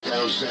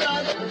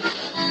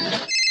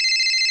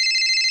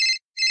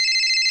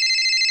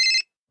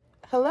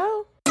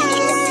Hello?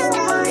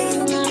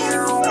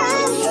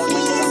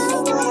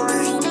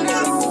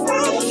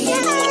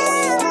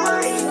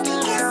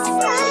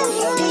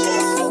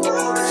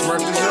 Smurf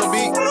this your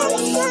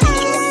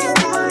beat.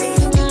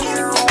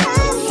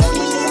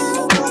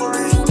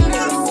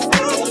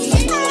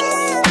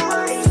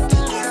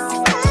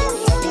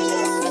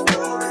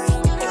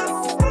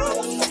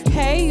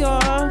 Hey, y'all.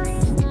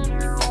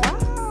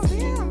 Wow,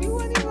 damn, you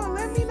wouldn't even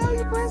let me know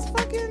you pressed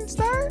fucking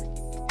start?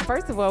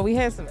 First of all, we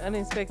had some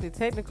unexpected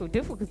technical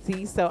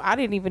difficulties, so I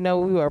didn't even know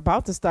we were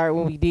about to start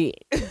when we did.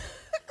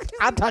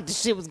 I thought the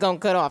shit was gonna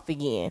cut off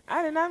again.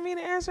 I did not mean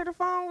to answer the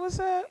phone. What's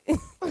up?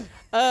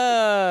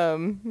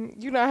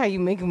 You know how you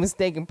make a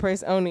mistake and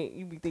press on it,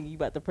 you be thinking you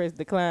about to press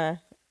decline.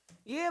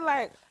 Yeah,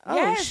 like, Oh,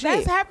 yes, shit.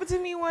 that's happened to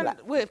me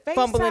with FaceTime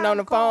Fumbling on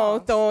the phone,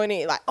 calls. throwing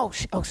it like, oh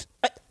shit,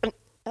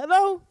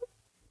 hello?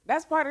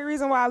 That's part of the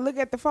reason why I look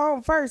at the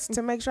phone first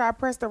to make sure I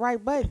press the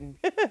right button.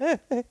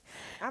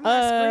 I'm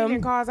not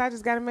screening calls. I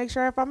just got to make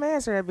sure if I'm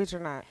answering that bitch or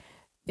not.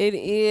 It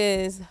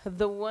is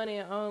the one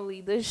and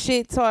only, the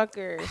shit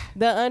talker,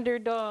 the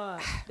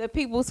underdog, the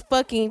people's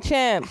fucking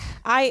champ.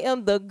 I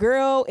am the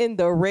girl in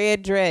the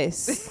red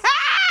dress.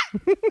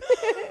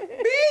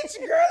 Bitch,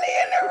 girly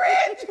in the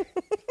red.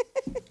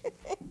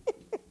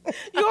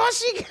 Yo,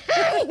 she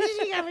got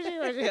me.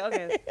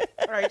 Okay.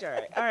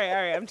 All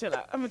right. I'm chill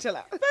out. I'm gonna chill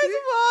out. First of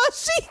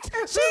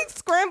all, she's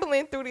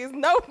scrambling through this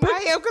notebook. I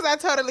am because I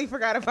totally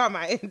forgot about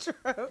my intro.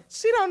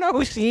 She don't know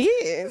who she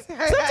is.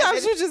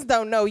 Sometimes you just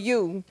don't know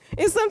you.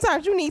 And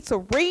sometimes you need to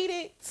read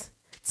it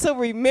to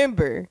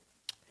remember.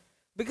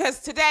 Because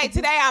today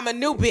I'm a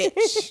new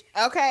bitch.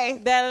 Okay.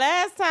 That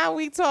last time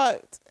we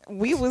talked,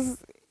 we is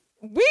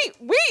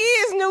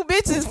new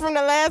bitches from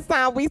the last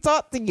time we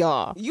talked to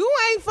y'all. You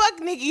ain't fuck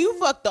nigga, you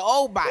fuck the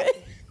old body.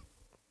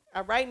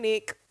 All right,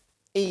 Nick.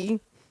 E.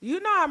 You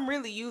know I'm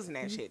really using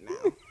that shit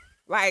now.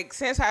 Like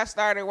since I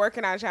started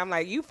working out, I'm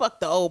like, you fuck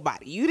the old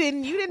body. You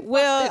didn't.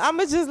 Well, fuck I'm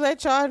going to just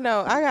let y'all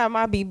know I got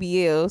my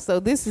BBL, so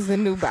this is a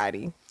new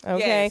body.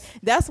 Okay? Yes.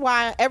 That's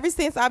why ever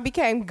since I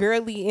became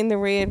girly in the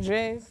red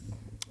dress,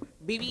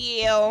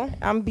 BBL.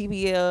 I'm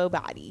BBL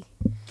body.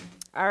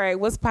 All right,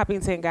 what's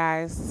Poppington,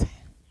 guys?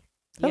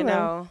 You Hello.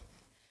 know,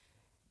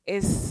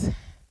 it's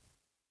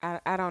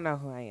I don't know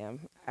who I am.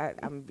 I'm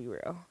gonna be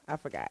real. I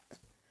forgot.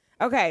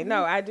 Okay,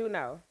 no, I do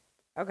know.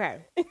 Okay,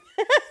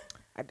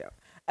 I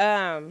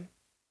don't.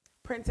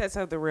 Princess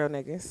of the real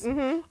niggas.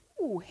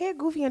 Mm-hmm. Ooh, head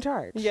Goofy in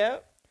charge.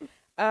 Yep.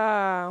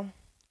 Uh,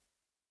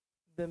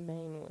 The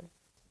main one.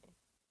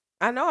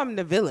 I know I'm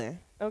the villain,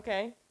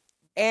 Okay.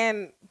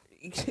 and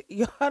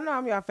y'all know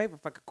I'm your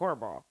favorite fucking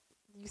cornball.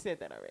 You said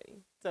that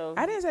already. So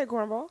I didn't say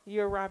cornball.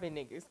 you're robbing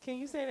niggas. Can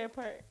you say that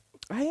part?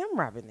 I am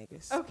robbing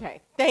niggas.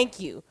 Okay. Thank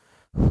you.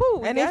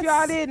 Whew, And if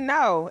y'all didn't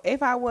know,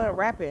 if I wasn't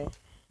rapping,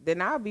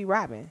 then I'll be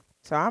robbing.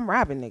 So I'm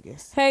robbing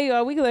niggas. Hey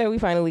y'all, we glad we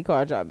finally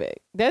called y'all back.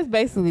 That's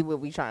basically what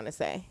we trying to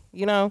say.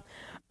 You know?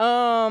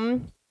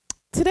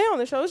 Today on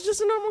the show it's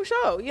just a normal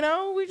show, you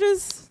know? We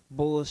just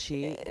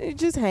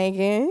Bullshit.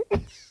 hanging.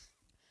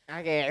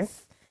 I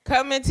guess.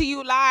 Coming to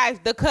you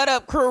live, the Cut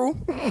Up Crew.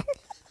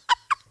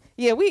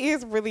 Yeah, we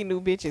is really new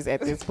bitches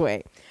at this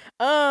point.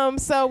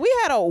 So we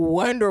had a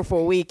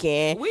wonderful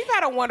weekend. We've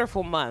had a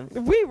wonderful month.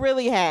 We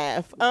really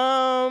have.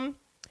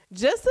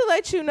 Just to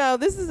let you know,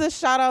 this is a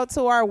shout out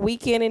to our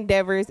weekend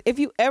endeavors. If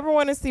you ever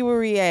want to see where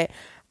we at,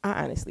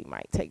 I honestly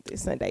might take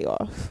this Sunday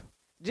off.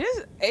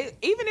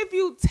 Even if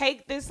you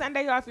take this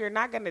Sunday off, you're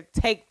not gonna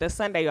take the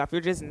Sunday off. You're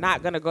just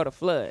not gonna go to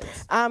Floods.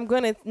 I'm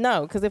gonna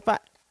no, because if I'm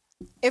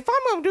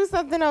gonna do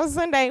something on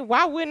Sunday,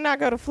 why wouldn't I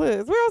go to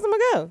Floods? Where else am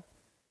I go?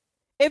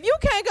 If you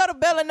can't go to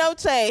Bella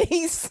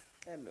Noche's,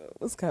 I know it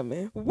was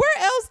coming. where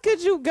else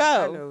could you I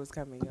go? know it was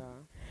coming,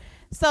 y'all.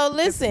 So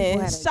listen,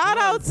 had shout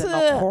out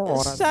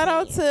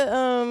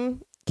to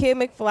Kid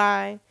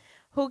McFly,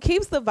 who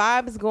keeps the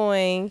vibes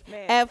going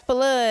at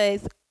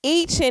Floods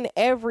each and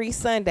every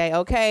Sunday.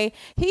 Okay,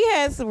 he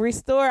has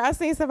restored. I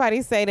seen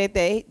somebody say that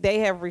they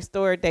have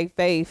restored their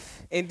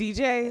faith And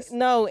DJs.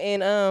 No,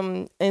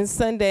 in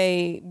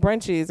Sunday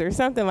brunches or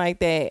something like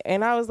that.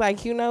 And I was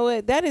like, you know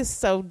what? That is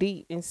so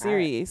deep and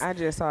serious. I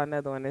just saw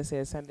another one that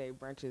said Sunday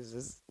brunches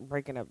is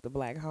breaking up the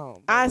black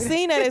home. I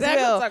seen that as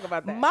well. Talk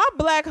about that. My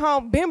black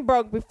home been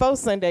broke before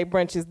Sunday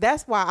brunches.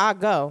 That's why I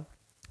go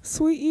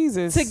Sweet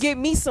Jesus. to get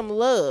me some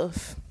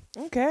love.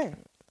 Okay.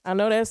 I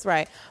know that's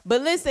right.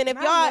 But listen, if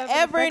Not y'all love and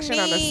ever affection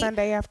on a need,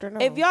 Sunday afternoon.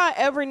 if y'all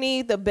ever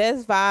need the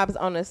best vibes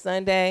on a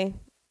Sunday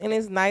and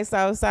it's nice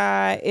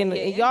outside and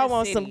Yeah, in y'all the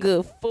want some city.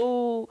 good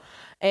food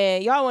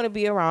and y'all want to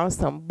be around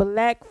some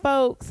black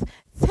folks,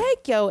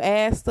 take your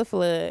ass to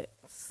Floods.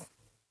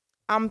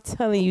 I'm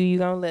telling you, you're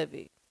going to love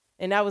it.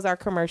 And that was our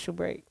commercial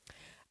break.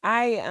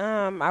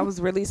 I was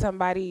really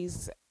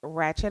somebody's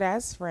ratchet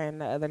ass friend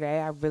the other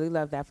day. I really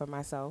love that for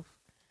myself.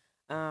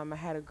 I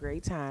had a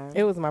great time.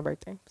 It was my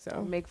birthday, so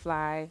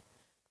McFly,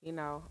 you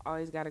know,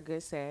 always got a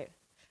good set.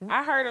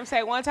 I heard him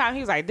say one time, he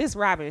was like, "This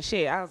Robin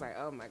shit." I was like,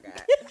 "Oh my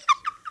god."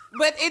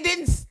 But it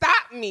didn't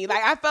stop me.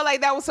 Like, I felt like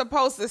that was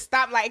supposed to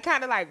stop. Like, it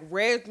kind of like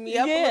revved me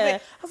up a little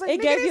bit. I was like,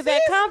 it gave you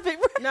that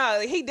confidence.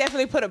 No, he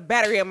definitely put a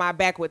battery in my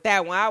back with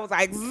that one. I was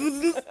like,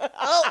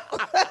 oh,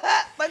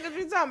 what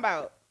you talking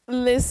about?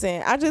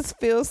 Listen, I just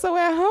feel so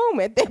at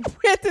home at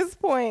this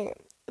point.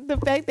 The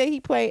fact that he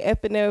played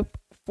FNF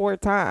 4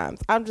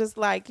 times, I'm just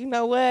like, you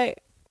know what?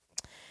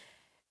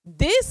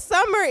 This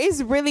summer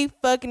is really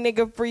fuck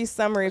nigga free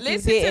summer. If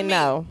Listen you didn't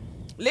know.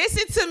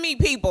 Listen to me,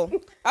 people.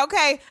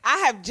 Okay, I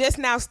have just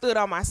now stood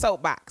on my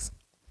soapbox.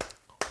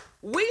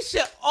 We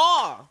should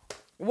all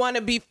want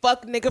to be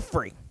fuck nigga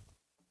free.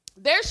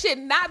 There should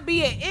not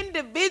be an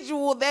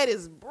individual that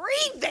is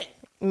breathing,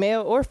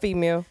 Male or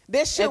female,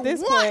 that should at this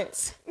want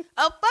point.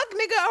 a fuck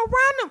nigga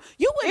around them.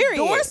 You Period.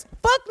 endorse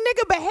fuck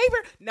nigga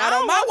behavior? Not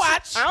on my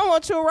watch. I don't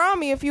want you around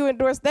me if you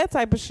endorse that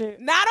type of shit.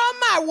 Not on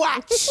my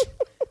watch.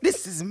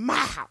 This is my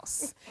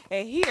house.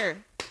 And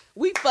here,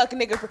 we fuck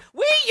nigga free.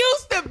 We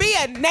used to be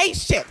a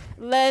nation.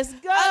 Let's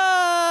go.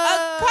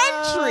 A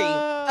country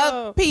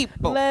of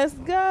people. Let's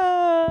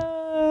go.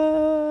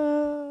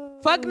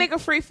 Fuck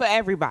nigga free for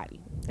everybody.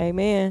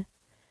 Amen.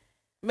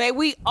 May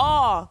we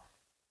all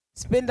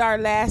spend our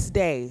last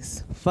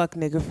days fuck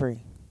nigga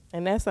free.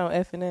 And that's on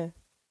FNF.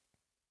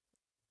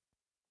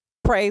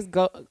 Praise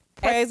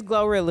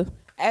Glorilla.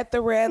 At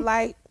the red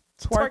light,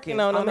 twerking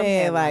on them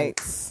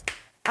headlights.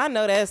 I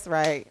know that's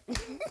right.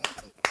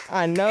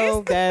 I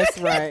know that's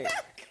right.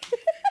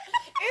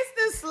 It's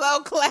the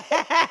slow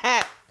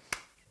clap.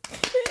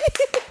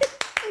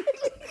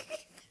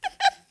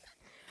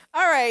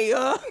 All right,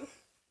 y'all.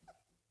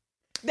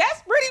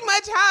 That's pretty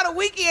much how the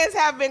weekends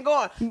have been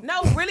going.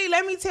 No, really,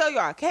 let me tell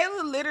y'all.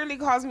 Kayla literally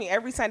calls me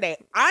every Sunday.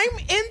 I'm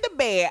in the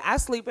bed. I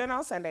sleep in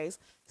on Sundays.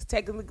 It's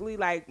technically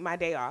like my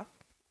day off.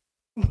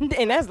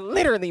 And that's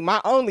literally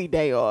my only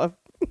day off.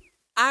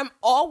 I'm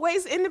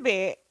always in the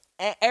bed.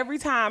 And every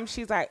time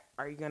she's like,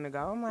 are you going to go?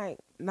 I'm like,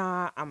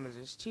 nah, I'm going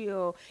to just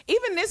chill.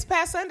 Even this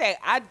past Sunday,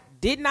 I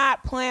did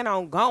not plan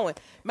on going.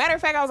 Matter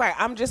of fact, I was like,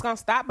 I'm just going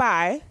to stop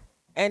by.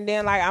 And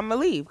then, like, I'm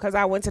going to leave. Because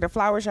I went to the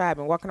flower shop. I've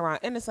been walking around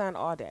in the sun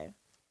all day.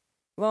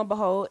 Lo and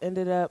behold,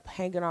 ended up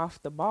hanging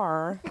off the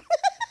bar,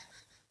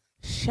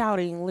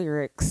 shouting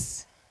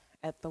lyrics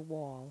at the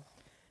wall.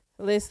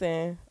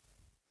 Listen,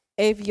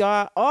 if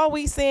y'all, all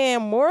we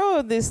saying, moral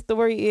of this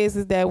story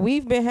is that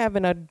we've been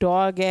having a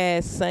dog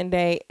ass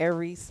Sunday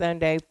every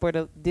Sunday for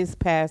this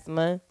past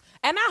month.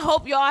 And I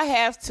hope y'all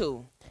have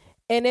too.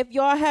 And if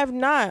y'all have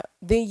not,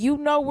 then you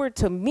know where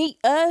to meet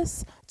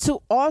us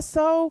to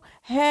also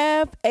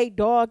have a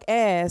dog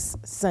ass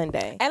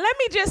Sunday. And let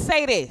me just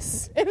say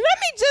this.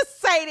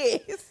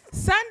 This.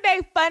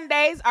 Sunday fun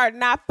days are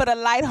not for the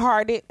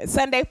lighthearted.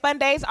 Sunday fun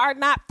days are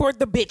not for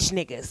the bitch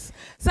niggas.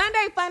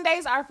 Sunday fun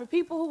days are for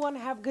people who want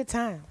to have a good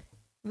time.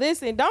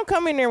 Listen, don't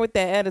come in there with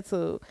that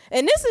attitude.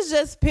 And this is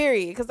just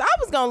period, because I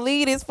was going to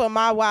leave this for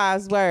my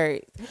wise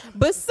words.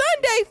 But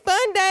Sunday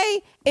fun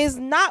day is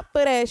not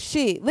for that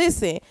shit.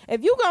 Listen,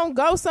 if you going to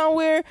go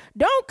somewhere,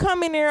 don't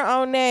come in there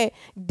on that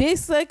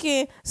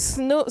dick-sucking,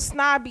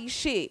 snobby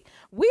shit.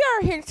 We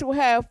are here to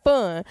have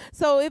fun.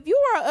 So if you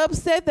are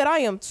upset that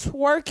I am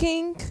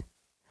twerking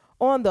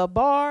on the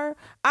bar,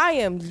 I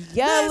am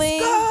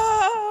yelling,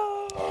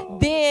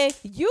 then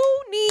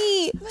you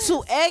need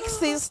to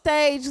exit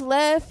stage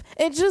left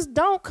and just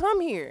don't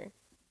come here.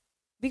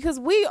 Because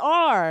we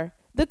are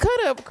the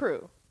cut up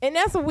crew. And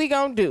that's what we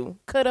gonna do.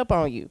 Cut up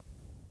on you.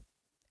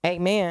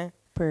 Amen.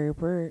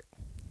 Bird.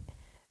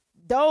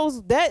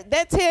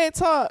 That TED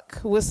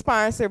Talk was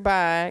sponsored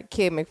by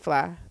Kid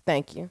McFly.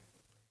 Thank you.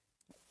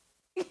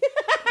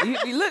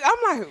 you look,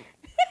 I'm like,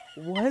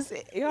 was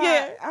it?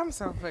 Yeah, I'm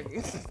so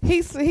fucking.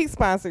 He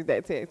sponsored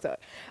that TED Talk.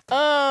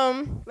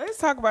 Let's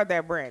talk about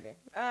that, Brandon.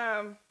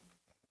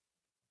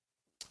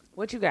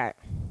 What you got?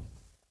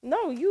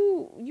 No,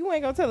 you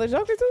ain't gonna tell a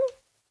joke or two?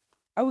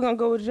 Are we gonna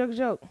go with a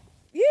joke?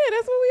 Yeah,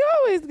 that's what we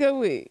always go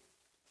with.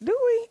 Do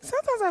we?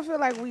 Sometimes I feel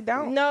like we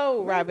don't.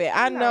 No, Robert,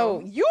 I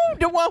know. You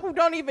the one who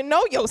don't even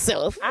know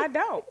yourself. I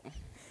don't.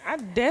 I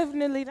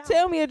definitely don't.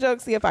 Tell me a joke,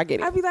 see if I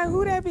get it. I be like,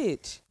 who that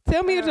bitch?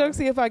 Tell me a joke,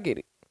 see if I get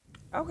it.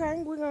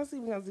 Okay, we're gonna see.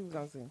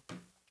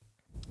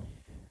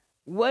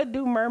 What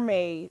do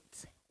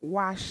mermaids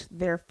wash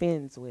their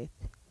fins with?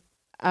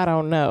 I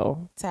don't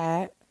know.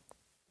 Tide.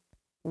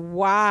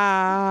 Wow.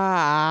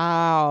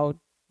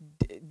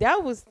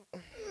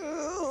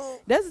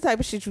 That's the type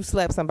of shit you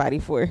slap somebody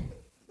for.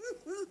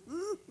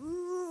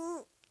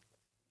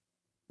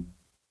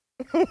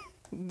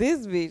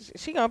 This bitch,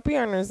 she gonna pee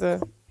on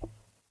herself.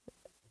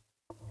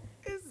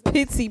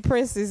 Pitsy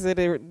princess of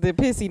the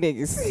pissy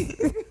niggas.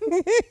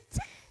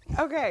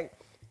 Okay,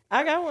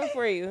 I got one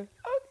for you.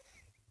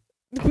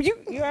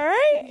 You all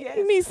right? Yes.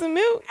 You need some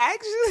milk?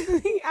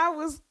 Actually, I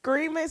was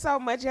screaming so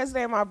much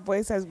yesterday. My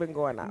voice has been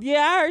going up. Yeah,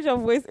 I heard your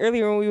voice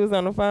earlier when we was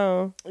on the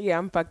phone. Yeah,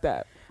 I'm fucked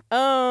up.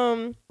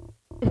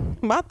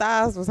 My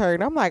thighs was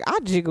hurting. I'm like, I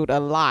jiggled a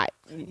lot.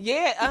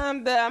 Yeah,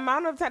 the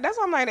amount of time. That's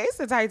why I'm like, it's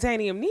the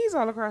titanium knees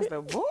all across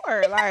the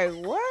board. Like,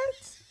 what?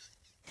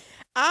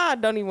 I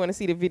don't even want to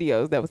see the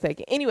videos that was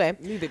taken. Anyway,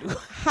 Neither do I.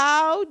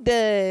 how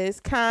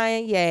does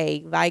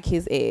Kanye like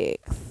his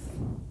eggs?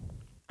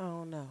 I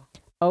don't know.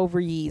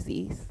 Over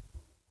Yeezys.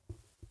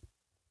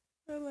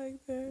 I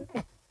like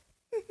that.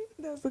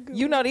 That's a good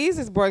You know these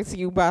is brought to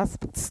you by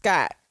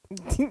Scott.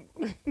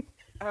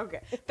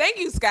 Okay. Thank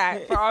you,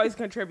 Scott, for always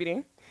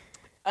contributing.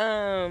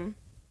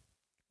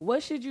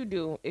 What should you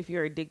do if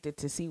you're addicted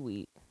to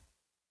seaweed?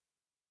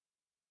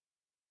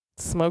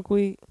 Smoke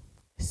weed.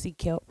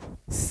 Seek help.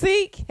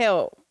 Seek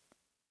help.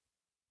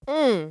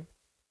 Okay.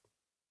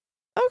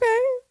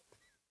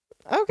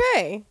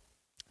 Okay.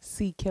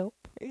 Seek help.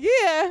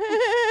 Yeah.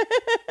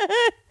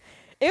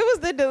 It was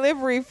the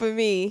delivery for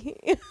me.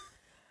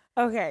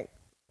 Okay.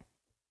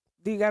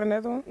 Do you got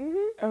another one?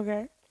 Mm-hmm.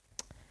 Okay.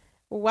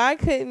 Why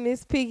couldn't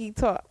Miss Piggy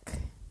talk?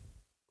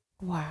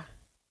 Why?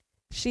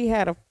 She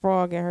had a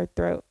frog in her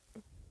throat.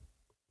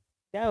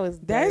 That was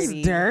dirty. That's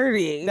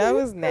dirty. That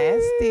was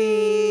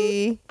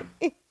nasty.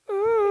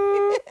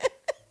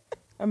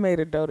 I made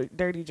a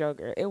dirty joke.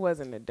 It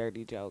wasn't a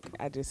dirty joke.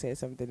 I just said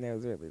something that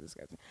was really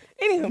disgusting.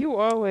 Anywho. You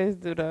always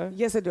do that.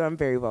 Yes, I do. I'm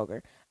very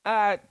vulgar.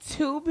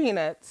 2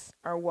 peanuts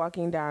are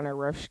walking down a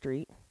rough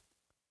street.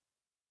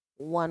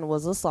 One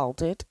was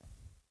assaulted.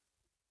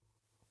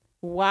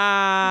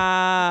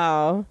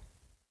 Wow.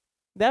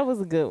 That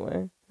was a good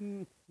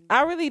one.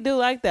 I really do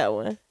like that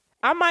one.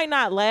 I might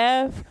not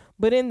laugh,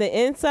 but in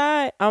the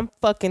inside, I'm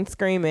fucking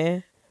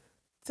screaming.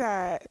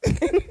 Tired.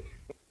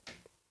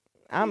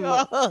 I'm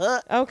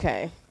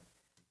okay.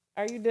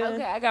 Are you done?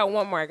 Okay, I got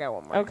one more.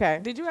 Okay.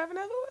 Did you have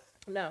another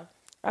one? No.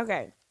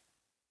 Okay.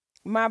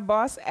 My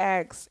boss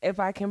asks if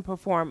I can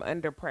perform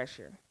under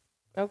pressure.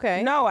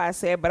 Okay. No, I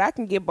said, but I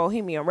can give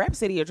Bohemian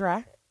Rhapsody a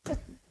try.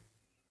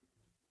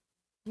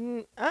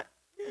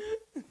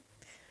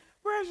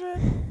 Pressure.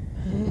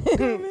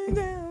 Coming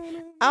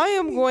down. I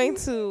am going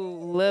to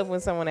love when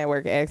someone at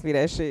work asks me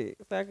that shit.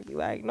 So I can be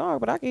like, no,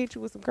 but I can hit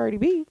you with some Cardi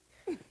B.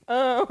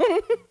 All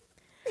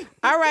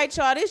right,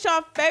 y'all. This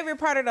y'all favorite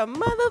part of the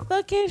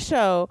motherfucking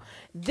show.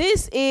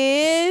 This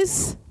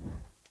is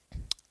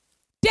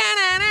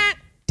Da-na-na,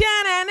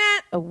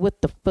 da-na-na,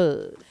 What the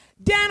Fuck.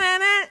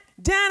 da-na-na,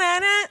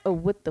 da-na-na.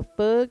 What the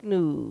Fuck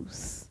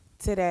news.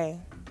 Today,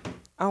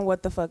 on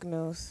What the Fuck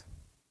News.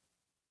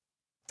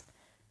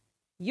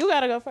 You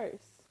gotta go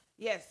first.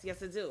 Yes, I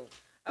do.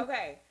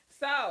 Okay,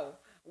 so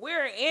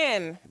we're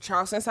in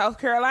Charleston, South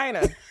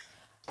Carolina.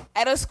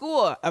 At a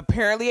school,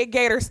 apparently a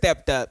gator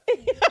stepped up.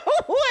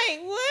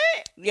 Wait,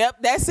 what? Yep,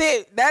 that's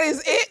it. That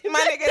is it, my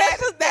nigga.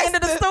 That's the end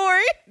of the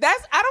story.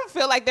 I don't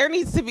feel like there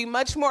needs to be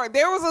much more.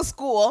 There was a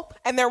school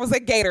and there was a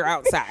gator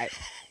outside.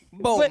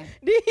 Boom. But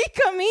did he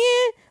come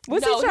in?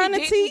 Was he trying to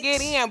didn't teach?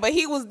 get in, but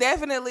he was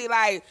definitely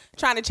like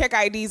trying to check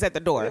IDs at the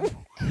door.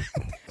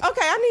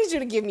 Okay, I need you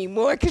to give me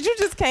more because you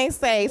just can't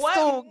say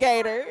school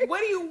gator. What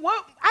do you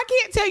want? I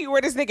can't tell you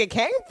where this nigga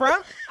came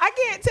from. I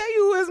can't tell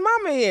you who his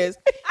mama is.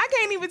 I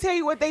can't even tell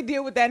you what they did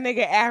with that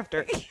nigga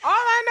after. All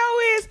I know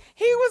is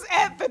he was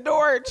at the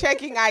door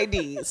checking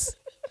IDs.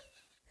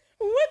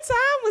 What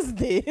time was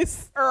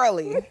this?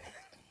 Early.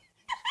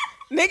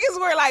 Niggas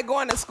were like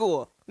going to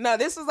school. No,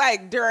 this was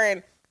like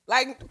during,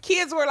 like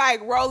kids were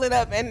like rolling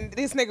up and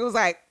this nigga was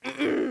like,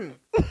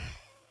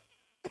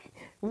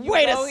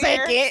 Wait a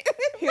second.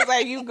 He was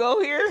like, you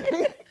go here?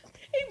 He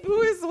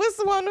blew his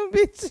whistle on them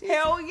bitches.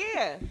 Hell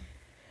yeah.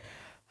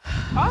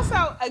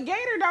 Also, a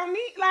gator don't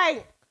need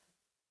like,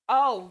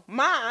 oh,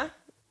 ma,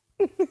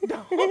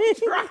 don't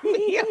drop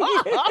me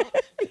off.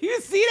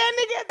 You see that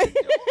nigga at the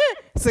door?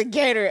 It's a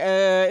gator.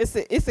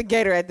 It's a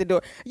gator at the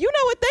door. You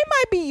know what? They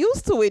might be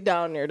used to it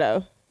down there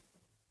though.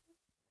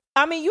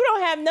 I mean, you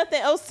don't have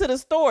nothing else to the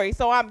story,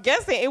 so I'm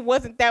guessing it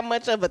wasn't that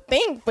much of a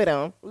thing for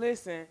them.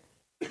 Listen.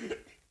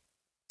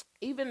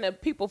 Even the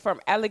people from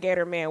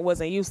Alligator Man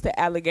wasn't used to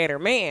Alligator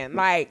Man.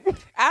 Like,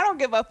 I don't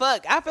give a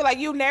fuck. I feel like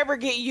you never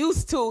get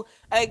used to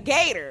a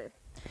gator.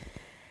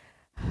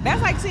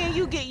 That's like saying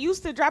you get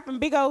used to dropping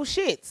big old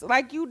shits.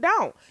 Like, you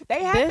don't.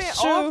 They happen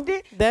That's true.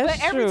 often. That's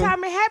but every true.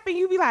 time it happens,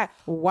 you be like,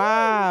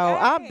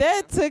 Wow. "Ooh,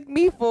 That took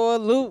me for a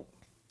loop.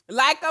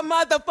 like a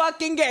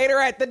motherfucking gator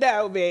at the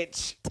door,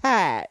 bitch."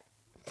 Tied.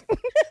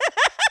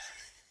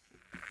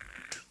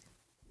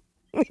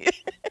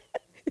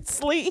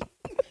 Sleep.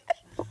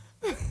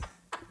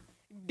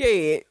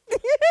 Dead.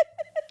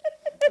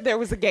 There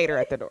was a gator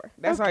at the door.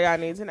 That's all y'all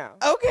need to know.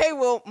 Okay,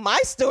 well, my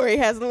story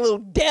has a little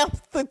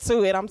depth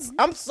to it.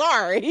 I'm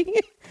sorry.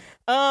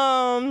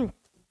 I'm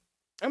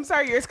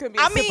sorry yours couldn't be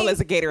as simple as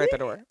a gator at the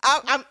door.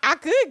 I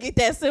could get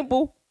that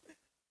simple.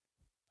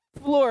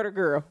 Florida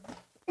girl.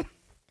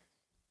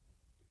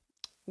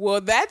 Well,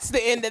 that's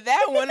the end of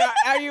that one.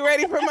 Are you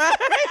ready for mine?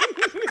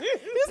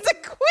 It's the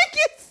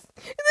quickest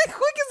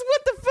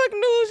what the fuck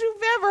news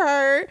you've ever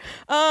heard.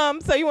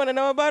 So you want to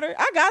know about her?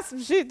 I got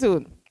some shit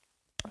too.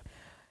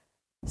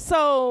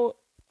 So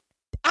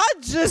I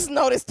just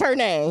noticed her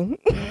name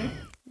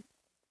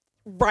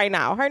right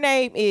now. Her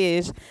name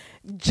is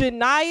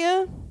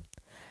Janiyah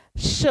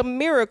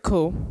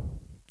Shamiracle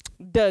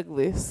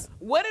Douglas.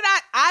 What did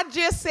I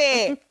just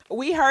said?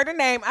 We heard a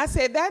name. I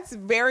said that's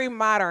very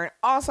modern.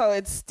 Also,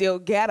 it's still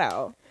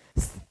ghetto.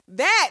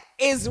 That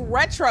is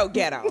retro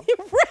ghetto.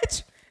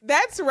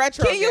 That's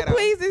retro Can you ghetto.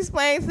 please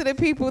explain to the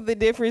people the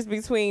difference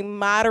between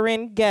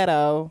modern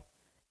ghetto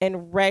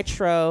and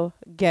retro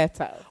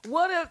ghetto?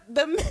 Well,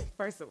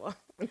 first of all,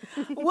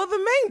 well, the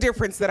main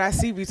difference that I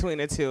see between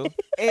the two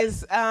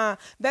is that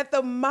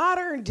the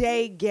modern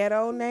day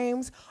ghetto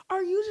names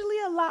are usually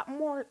a lot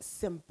more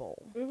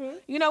simple. Mm-hmm.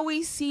 You know,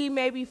 we see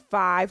maybe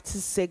 5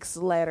 to 6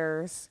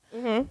 letters.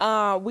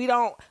 Mm-hmm. We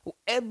don't,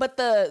 but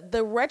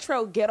the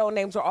retro ghetto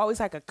names are always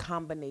like a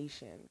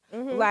combination.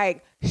 Mm-hmm.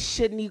 Like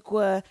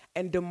Shaniqua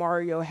and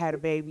DeMario had a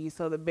baby,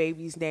 so the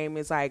baby's name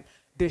is like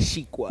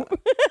Dashikwa.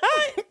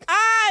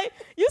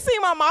 You see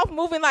my mouth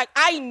moving like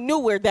I knew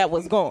where that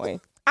was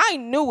going.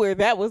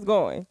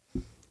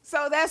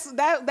 So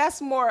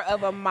that's more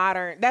of a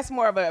modern. That's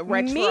more of a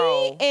retro.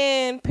 Me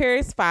and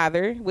Paris'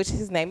 father, which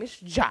his name is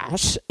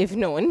Josh, if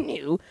no one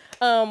knew,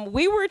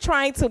 we were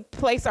trying to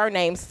place our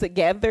names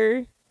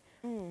together.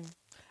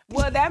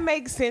 Well, that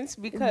makes sense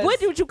because What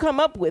did you come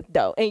up with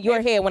though in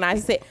your head when I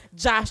said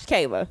Josh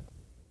Kayla?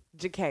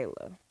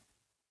 Jakayla.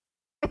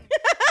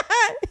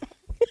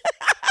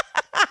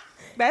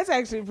 That's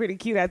actually pretty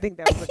cute. I think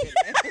that was a good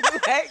name.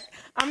 Like,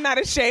 I'm not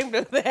ashamed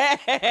of that.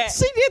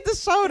 She did the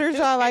shoulders,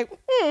 y'all like.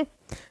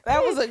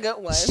 That was a good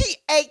one. She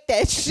ate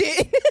that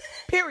shit.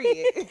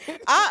 Period.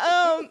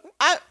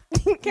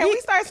 Can we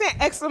start saying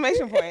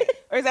exclamation point,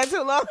 or is that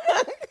too long?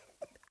 I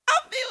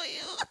feel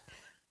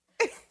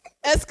you.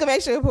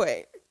 Exclamation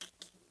point.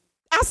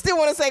 I still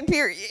want to say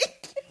period.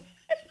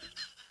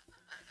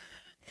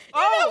 You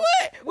know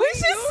what? We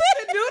should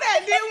to do that.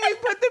 Didn't we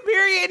put the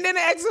period and then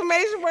the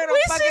exclamation point?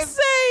 We should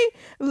say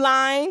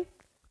line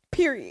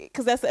period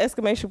because that's the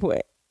exclamation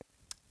point.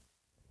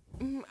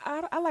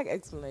 I like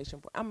exclamation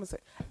point. I'm gonna say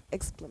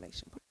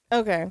exclamation point.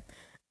 Okay.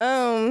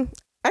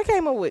 I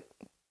came up with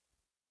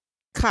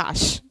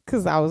Kosh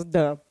because I was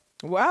dumb.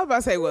 Well, I was about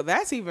to say, well,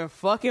 that's even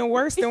fucking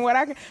worse than what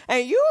I can.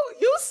 And you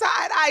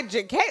side-eyed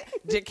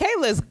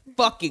Jakayla's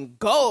fucking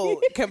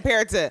gold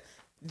compared to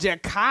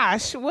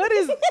Jakash. What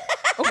is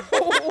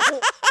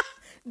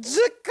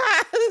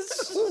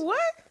Jakash? What?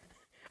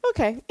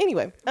 Okay.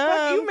 Anyway,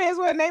 you may as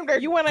well name her.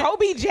 You want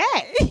Kobe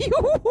Jack? You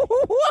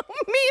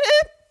want me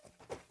to?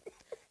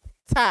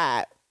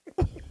 Todd.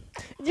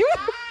 You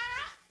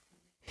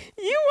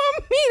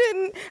want me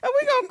to?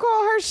 We gonna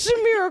call her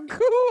Shamira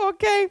Cool,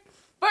 okay?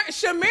 But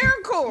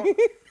Shamiracle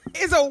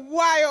is a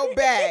wild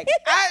bag.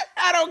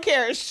 I don't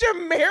care.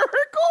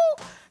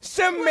 Shamiracle?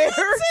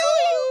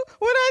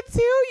 What I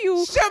tell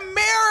you?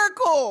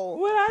 Shamiracle.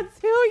 What I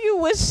tell you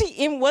was she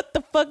in What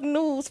the Fuck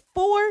News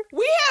 4?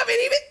 We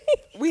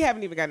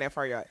haven't even gotten that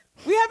far yet.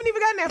 We haven't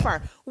even gotten that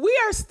far. We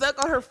are stuck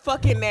on her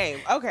fucking name.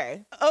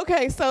 Okay.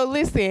 Okay, so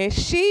listen,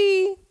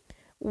 she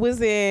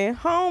was in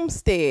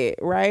Homestead,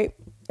 right?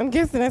 I'm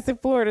guessing that's in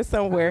Florida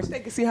somewhere. I wish they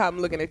can see how I'm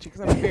looking at you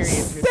because I'm very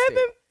interested.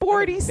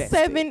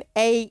 7:47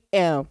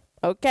 a.m.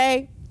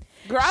 Okay,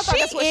 girl, I thought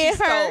that's what she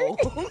stole.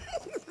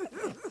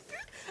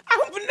 I'm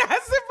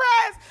not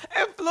surprised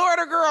if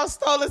Florida girl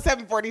stole at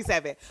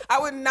 7:47. I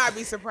would not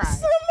be surprised.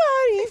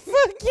 Somebody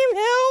fucking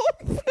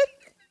help!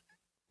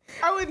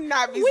 I would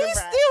not be we surprised.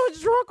 still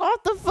drunk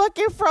off the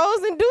fucking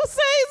frozen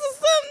Douces or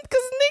something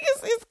because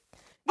niggas is.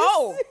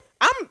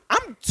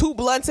 I'm 2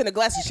 blunts and a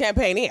glass of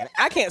champagne in.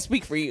 I can't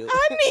speak for you.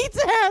 I need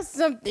to have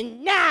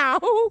something now.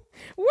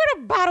 Where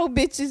the bottle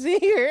bitches in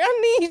here?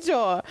 I need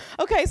y'all.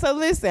 Okay, so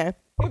listen.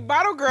 If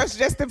bottle girls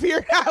just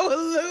appeared, I would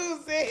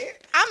lose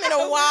it. I'm in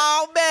a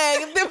wild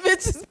bag if the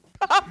bitches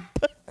pop.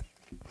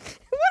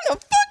 When the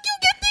fuck you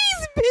get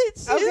these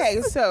bitches?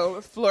 Okay,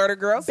 so Florida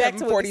girl,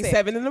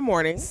 7:47 in the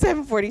morning.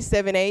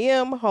 7:47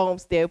 a.m.,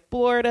 Homestead,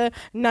 Florida.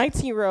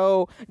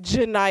 19-year-old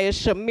Janiyah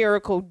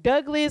Shamiracle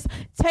Douglas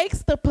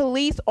takes the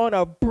police on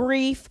a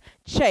brief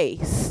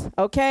chase.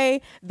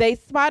 Okay, they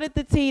spotted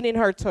the teen in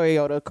her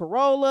Toyota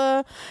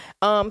Corolla,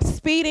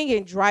 speeding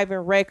and driving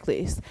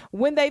reckless.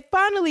 When they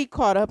finally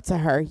caught up to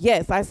her,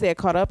 yes, I said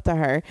caught up to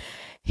her,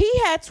 he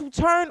had to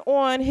turn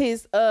on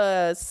his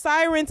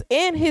sirens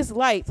and his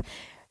lights.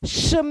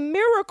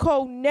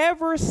 Shamiracle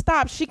never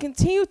stopped. She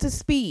continued to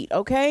speed,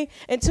 okay,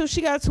 until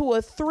she got to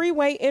a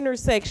 3-way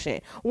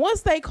intersection.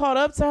 Once they caught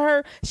up to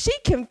her, she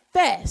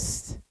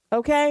confessed,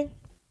 okay?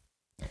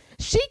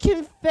 She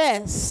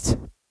confessed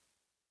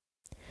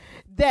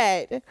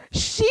that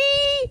she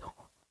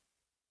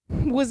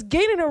was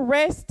getting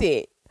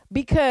arrested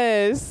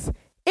because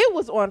it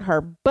was on her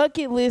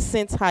bucket list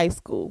since high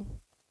school.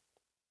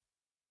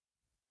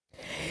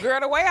 Girl,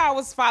 the way I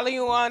was following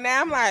you on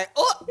that, I'm like,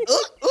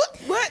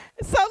 what?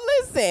 So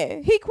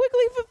listen, he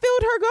quickly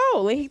fulfilled her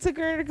goal and he took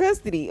her into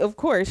custody. Of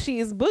course, she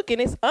is booked and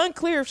it's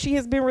unclear if she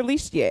has been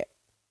released yet.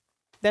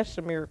 That's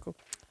Shamiracle.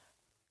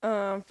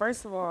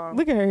 First of all,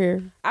 Look at her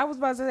here. I was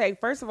about to say,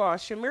 first of all,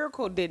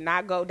 Shamiracle did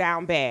not go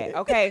down bad.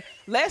 Okay,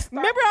 let's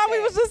start Remember with how we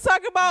that. was just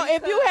talking about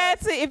if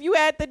you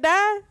had to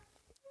die?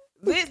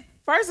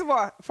 First of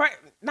all,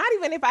 not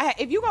even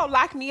if you gonna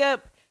lock me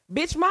up,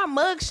 bitch, my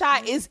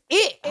mugshot is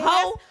it,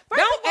 ho.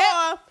 Don't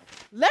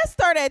Let's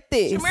start at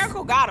this.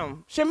 Shamirical got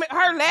them.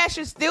 Her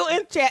lashes still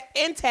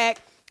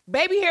intact.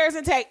 Baby hair is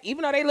intact,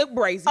 even though they look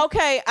brazy.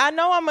 Okay, I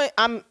know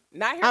I'm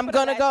Not here I'm for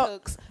gonna the go-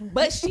 hooks,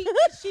 but she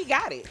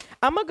got it.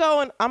 I'm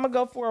gonna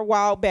go for a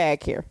wild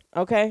bag here.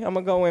 Okay, I'm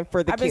gonna go in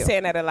for the I've been kill.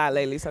 saying that a lot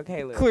lately, so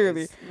Kayla,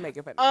 Clearly. just make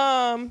it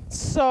funny.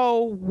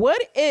 So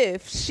what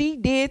if she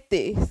did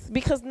this?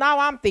 Because now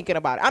I'm thinking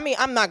about it. I mean,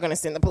 I'm not gonna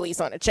send the police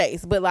on a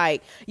chase, but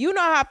like, you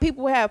know how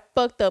people have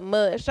fucked up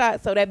mud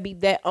shots, so that be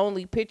that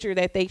only picture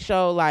that they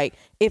show, like,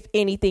 if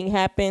anything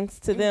happens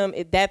to them,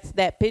 if that's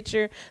that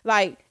picture.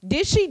 Like,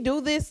 did she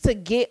do this to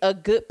get a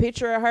good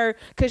picture of her?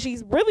 Because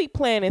she's really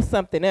planning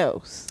something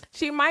else.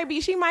 She might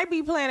be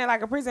planning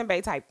like a prison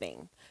bae type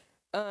thing.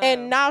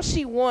 And now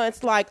she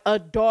wants like a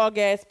dog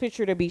ass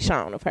picture to be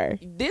shown of her.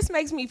 This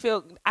makes me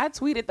feel. I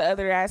tweeted the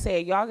other day. I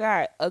said, "Y'all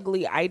got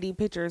ugly ID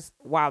pictures."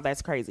 Wow,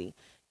 that's crazy.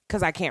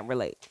 Because I can't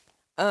relate.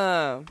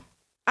 I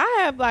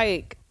have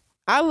like,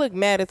 I look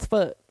mad as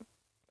fuck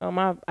on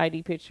my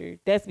ID picture.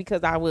 That's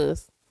because I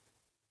was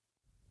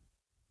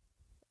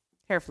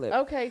hair flip.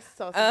 okay.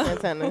 So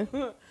Santana.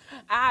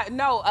 I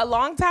know a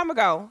long time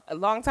ago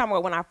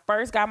when I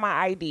first got my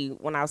ID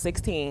when I was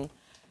 16.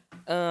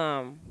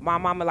 My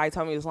mama like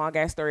told me this long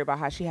ass story about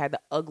how she had the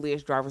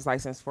ugliest driver's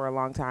license for a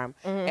long time,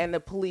 and the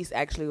police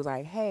actually was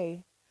like,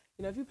 "Hey,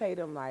 you know, if you pay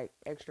them like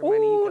extra money,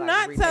 you Ooh, can, like,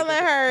 not retake telling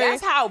it." her.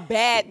 That's how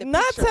bad the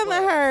Not picture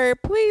telling was. her,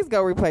 please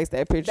go replace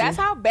that picture. That's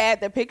how bad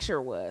the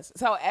picture was.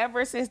 So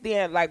ever since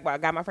then, like when I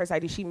got my first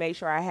ID, she made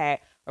sure I had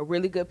a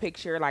really good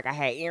picture. Like I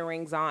had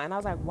earrings on, and I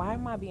was like, "Why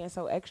am I being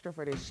so extra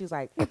for this?" She's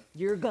like,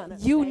 "You're gonna.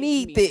 you thank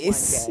need me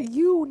this. one day."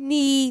 You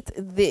need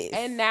this.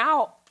 And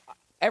now,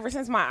 ever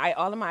since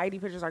all of my ID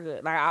pictures are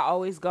good. Like I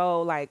always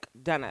go like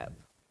done up.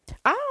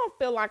 I don't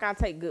feel like I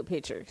take good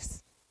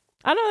pictures.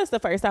 I know it's the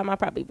first time I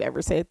probably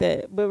ever said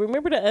that, but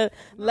remember the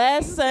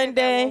last You said that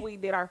Sunday when we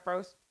did our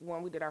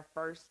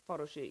first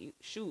photo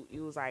shoot,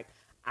 you was like,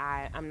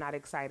 I'm not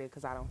excited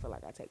because I don't feel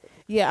like I take it.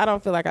 Yeah, I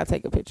don't feel like I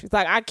take good pictures.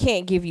 Like, I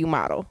can't give you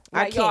model. I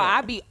Like, can't. y'all,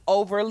 I be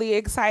overly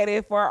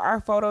excited for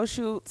our photo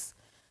shoots.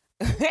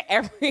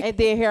 And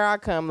then here I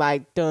come,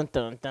 like, dun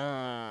dun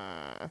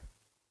dun.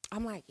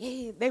 I'm like,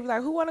 yeah. They be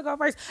like, who want to go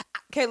first?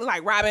 Kayla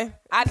like, Robin.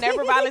 I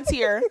never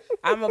volunteer.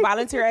 I'm a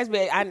volunteer as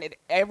bitch.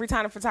 Every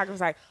time the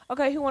photographer's like,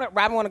 okay,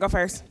 Robin want to go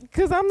first?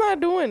 Cause I'm not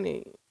doing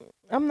it.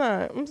 I'm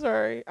not. I'm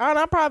sorry.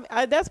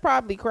 That's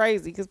probably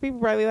crazy. Cause people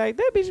probably like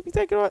that bitch should be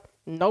taking on.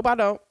 Nope, I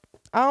don't.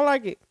 I don't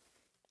like it.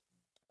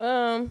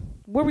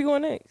 Where we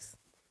going next?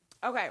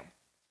 Okay,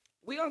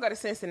 we gonna go to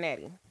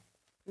Cincinnati.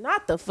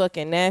 Not the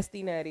fucking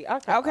nasty nutty.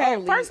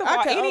 Okay, first of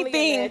all,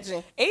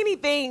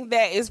 anything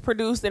that is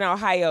produced in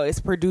Ohio is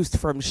produced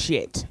from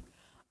shit.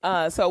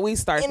 So we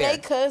start And there. they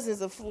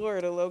cousins of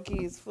Florida, low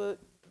key as fuck.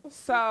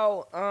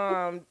 So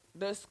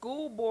the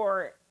school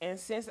board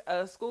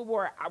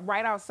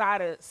right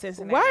outside of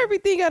Cincinnati. Why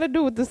everything got to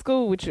do with the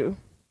school with you?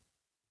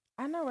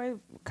 I know a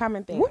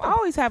common thing. Where I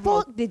always have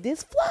fuck did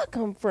this fly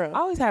come from? I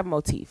always have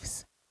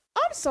motifs.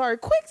 I'm sorry.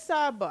 Quick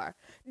sidebar.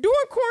 During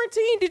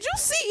quarantine, did you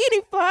see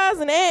any flies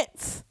and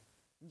ants?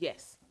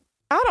 Yes.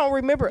 I don't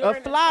remember During a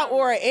the fly summer.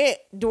 or an ant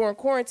during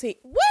quarantine.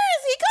 Where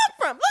does he come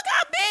from? Look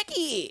how big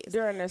he is.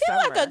 During the He's summer.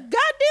 like a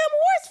goddamn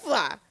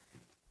horsefly.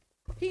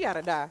 He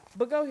gotta die.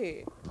 But go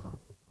ahead.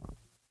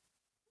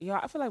 Y'all,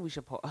 I feel like we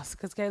should pause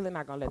because Kayla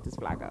not gonna let this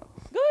fly go.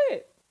 Go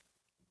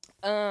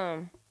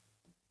ahead.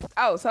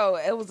 Oh, so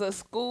it was a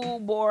school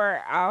board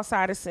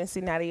outside of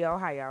Cincinnati,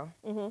 Ohio.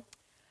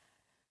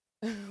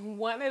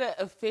 One of the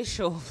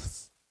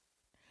officials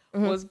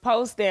was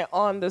posted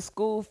on the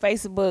school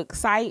Facebook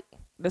site,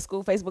 the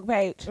school Facebook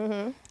page.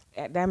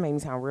 That made me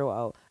sound real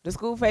old. The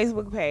school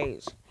Facebook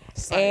page.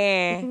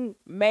 And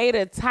made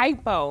a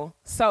typo,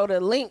 so the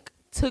link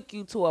took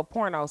you to a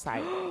porno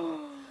site.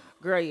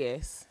 Girl,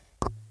 yes.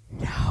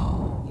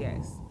 No.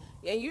 Yes.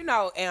 And you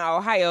know, in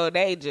Ohio,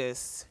 they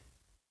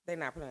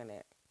not playing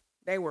that.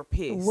 They were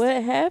pissed.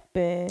 What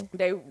happened?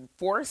 They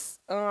forced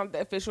the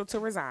official to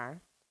resign.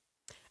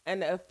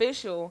 And the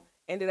official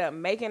ended up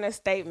making a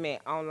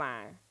statement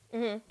online.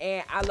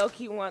 And I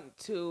low-key want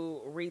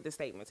to read the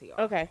statement to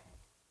y'all. Okay.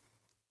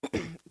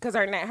 Because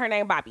her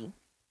name Bobby.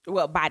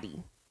 Well,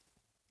 Body.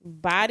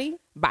 Body?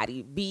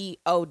 Body. Boddy.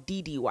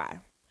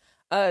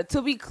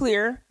 To be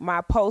clear,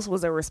 my post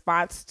was a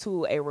response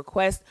to a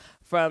request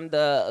from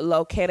the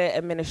Locata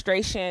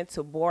administration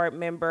to board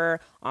member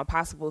on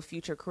possible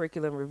future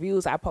curriculum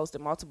reviews. I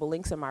posted multiple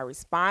links in my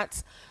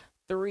response,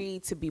 3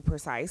 to be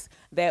precise,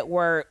 that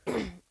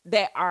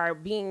are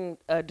being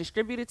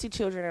distributed to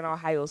children in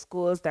Ohio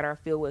schools that are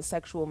filled with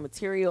sexual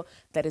material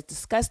that is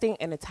disgusting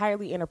and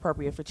entirely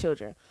inappropriate for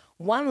children.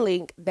 One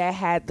link that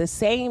had the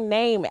same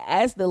name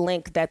as the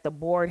link that the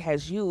board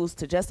has used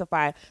to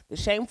justify the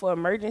shameful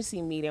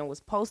emergency meeting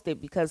was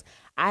posted because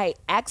I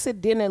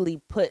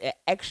accidentally put an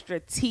extra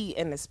T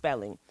in the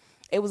spelling.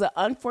 It was an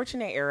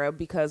unfortunate error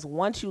because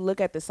once you look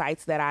at the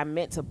sites that I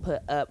meant to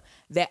put up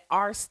that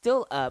are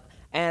still up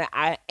and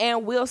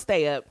will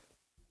stay up,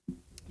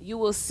 you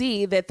will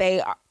see that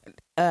they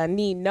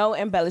need no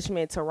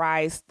embellishment to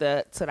rise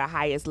to the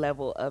highest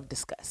level of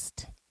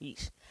disgust.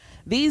 Yeesh.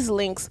 These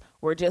links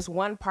were just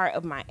one part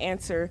of my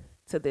answer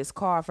to this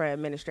call for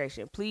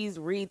administration. Please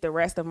read the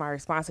rest of my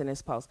response in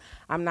this post.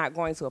 I'm not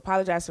going to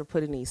apologize for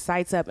putting these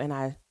sites up, and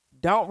I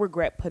don't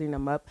regret putting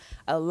them up.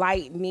 A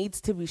light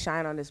needs to be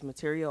shined on this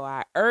material.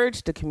 I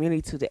urge the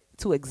community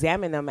to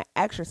examine them and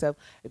ask yourself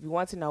if you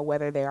want to know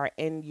whether they are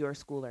in your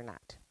school or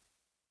not.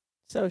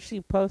 So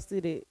she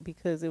posted it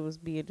because it was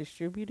being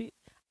distributed?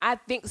 I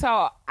think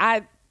so.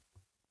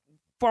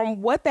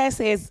 From what that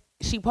says,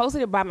 she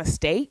posted it by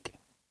mistake.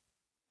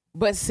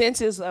 But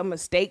since it's a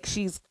mistake,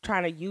 she's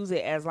trying to use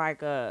it as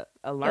like a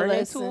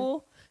learning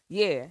tool.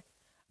 Yeah.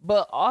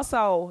 But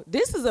also,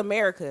 this is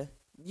America.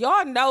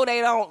 Y'all know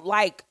they don't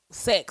like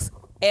sex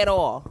at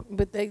all.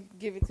 But they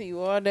give it to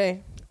you all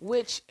day.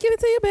 Which, give it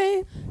to you,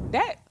 babe.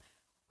 That,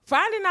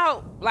 finding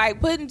out,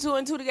 like, putting two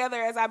and two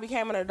together as I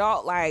became an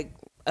adult, like,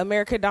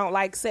 America don't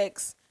like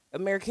sex.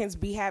 Americans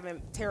be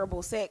having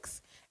terrible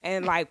sex.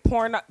 And like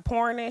porn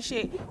and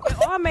shit,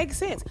 it all makes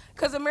sense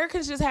because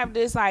Americans just have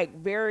this like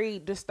very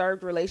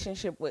disturbed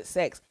relationship with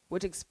sex,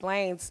 which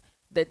explains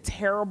the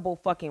terrible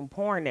fucking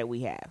porn that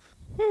we have.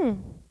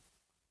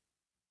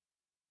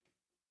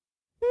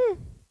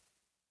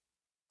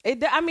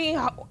 I mean,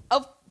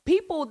 of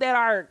people that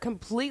are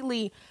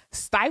completely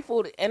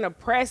stifled and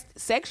oppressed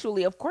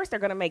sexually, of course they're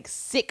gonna make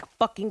sick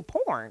fucking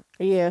porn.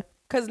 Yeah.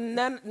 Because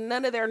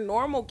none of their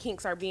normal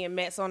kinks are being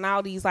met. So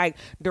now these like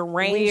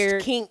deranged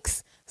Weird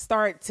kinks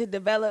start to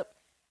develop,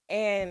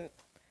 and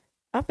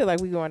I feel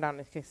like we going down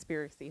this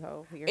conspiracy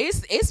hole here.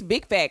 It's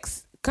big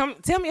facts. Come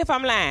tell me if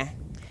I'm lying.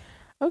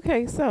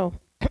 Okay, so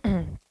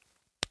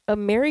a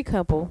married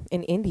couple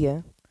in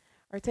India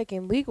are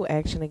taking legal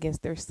action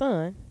against their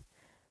son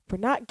for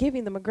not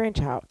giving them a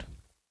grandchild.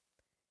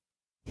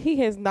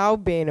 He has now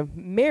been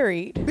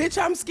married. Bitch,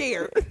 I'm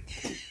scared.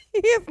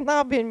 He has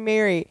now been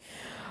married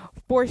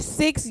for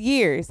 6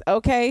 years.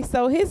 Okay,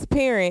 so his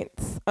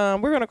parents,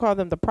 we're gonna call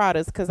them the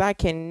Pradas because I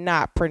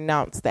cannot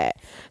pronounce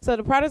that. So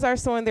the Pradas are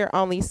suing their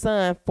only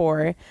son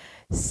for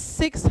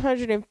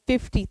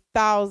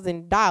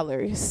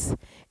 $650,000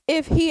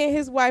 if he and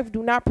his wife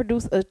do not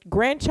produce a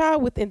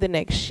grandchild within the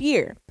next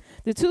year.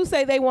 The two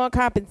say they want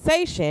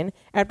compensation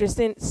after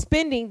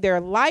spending their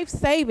life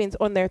savings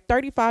on their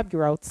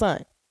 35-year-old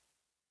son,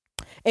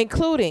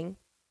 including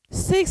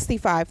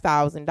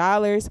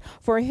 $65,000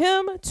 for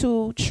him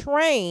to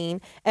train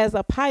as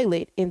a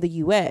pilot in the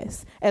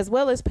U.S., as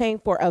well as paying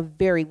for a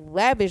very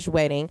lavish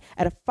wedding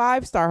at a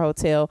 5-star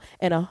hotel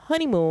and a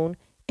honeymoon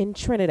in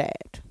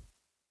Trinidad.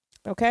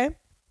 Okay?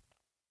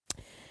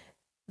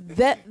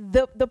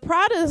 The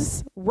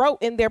Pradas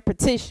wrote in their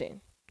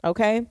petition,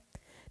 okay?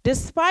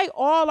 Despite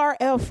all our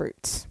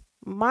efforts,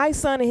 my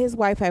son and his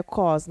wife have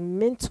caused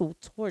mental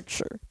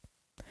torture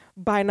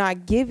by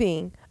not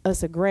giving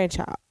us a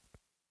grandchild.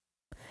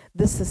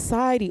 The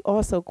society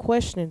also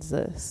questions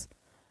us,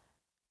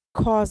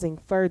 causing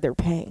further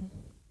pain.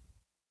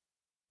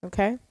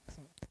 Okay?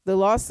 The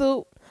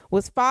lawsuit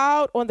was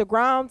filed on the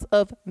grounds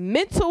of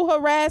mental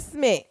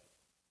harassment.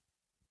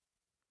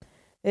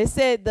 It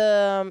said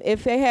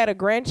if they had a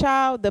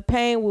grandchild, the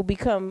pain will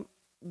become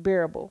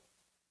bearable.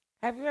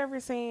 Have you ever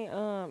seen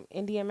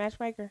Indian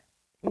Matchmaker?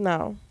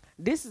 No.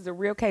 This is a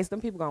real case.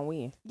 Them people gonna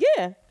win.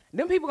 Yeah.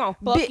 Them people gonna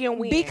fucking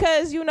win.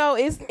 Because,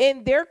 it's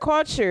in their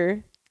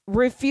culture,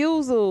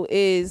 refusal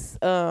is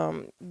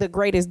the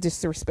greatest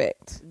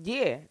disrespect.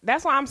 Yeah.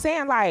 That's why I'm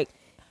saying, like,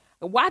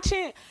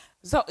 watching.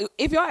 So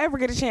if y'all ever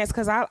get a chance,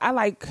 because I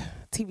like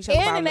TV shows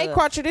and in their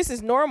culture, this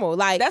is normal.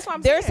 Like, that's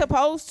what they're saying.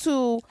 supposed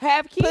to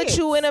have kids. Put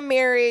you in a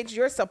marriage.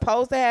 You're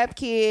supposed to have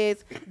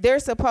kids. They're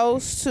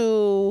supposed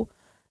to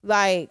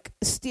like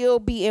still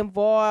be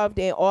involved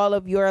in all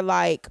of your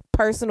like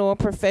personal and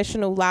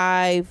professional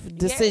life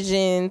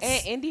decisions.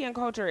 And Indian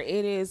culture,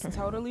 it is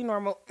totally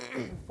normal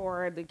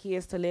for the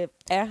kids to live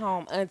at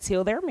home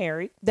until they're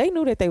married. They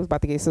knew that they was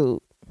about to get sued.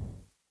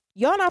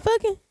 Y'all not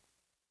fucking?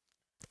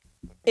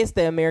 It's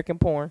the American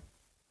porn.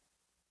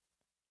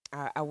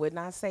 I would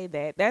not say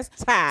that. That's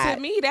Tied. To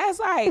me, that's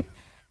like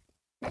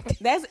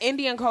that's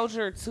Indian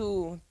culture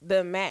to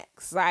the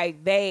max.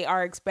 Like, they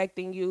are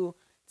expecting you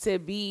to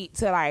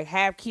like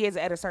have kids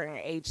at a certain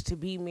age, to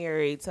be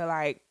married, to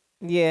like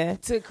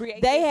to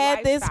create. They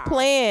had lifestyle. this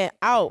plan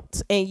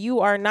out, and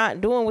you are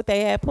not doing what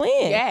they had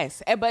planned.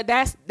 Yes, but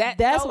that's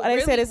why they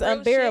said it's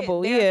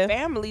unbearable. Shit. Their Yeah,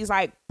 families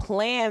like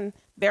plan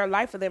their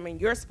life for them, and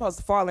you're supposed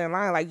to fall in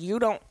line. Like, you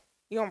don't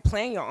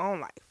plan your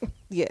own life.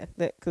 Yeah,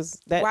 because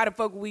why the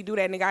fuck would we do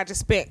that, nigga? I just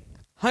spent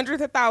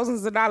hundreds of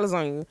thousands of dollars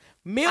on you,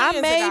 millions.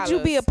 I made of dollars. you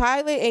be a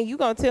pilot, and you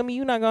gonna tell me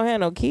you not gonna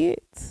have no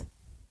kids?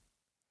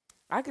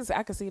 I can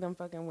see them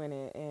fucking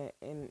winning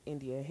in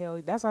India.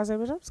 Hell, that's why I said,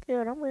 bitch, I'm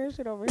scared. I'm wearing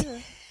shit over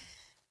here.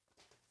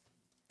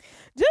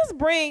 Just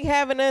bring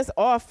having us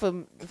off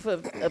for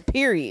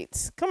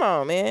periods. Come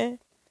on, man.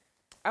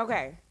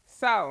 Okay,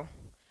 so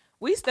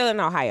we still in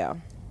Ohio.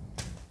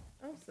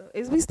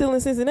 Is we still in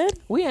Cincinnati?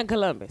 We in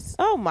Columbus.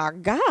 Oh my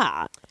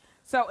God.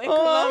 So in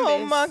Columbus.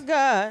 Oh my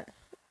God.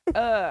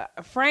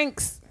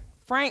 France.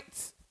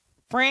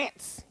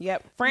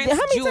 Yep. France. How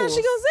many Jules. times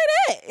she gonna say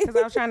that? Because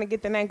I was trying to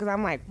get the name, because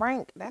I'm like,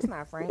 Frank, that's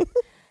not Frank.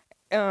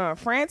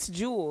 France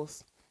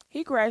Jules.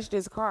 He crashed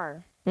his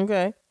car.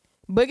 Okay.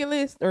 Bucket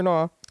list or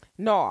no?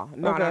 No.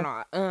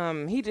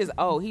 Okay.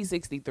 He's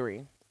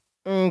 63.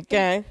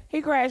 Okay.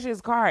 He crashed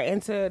his car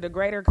into the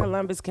Greater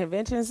Columbus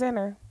Convention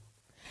Center.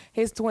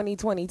 His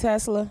 2020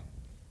 Tesla.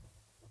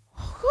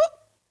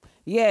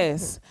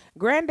 Yes.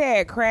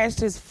 Granddad crashed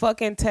his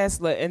fucking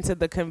Tesla into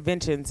the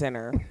convention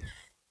center.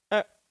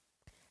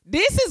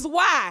 This is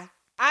why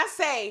I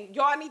say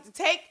y'all need to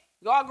take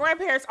y'all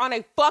grandparents on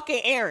a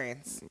fucking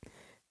errands.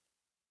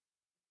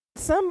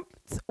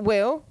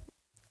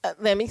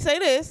 Let me say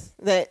this,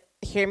 that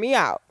hear me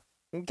out.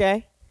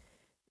 Okay.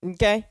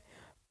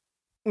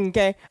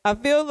 I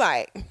feel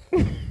like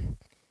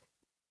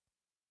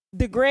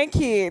the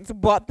grandkids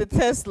bought the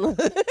Tesla.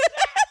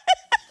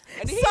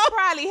 And he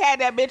probably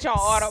had that bitch on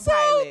autopilot.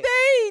 So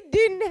they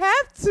didn't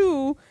have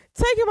to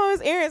take him on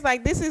his errands.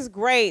 Like, this is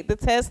great. The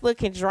Tesla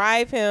can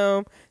drive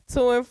him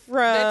to and from.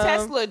 The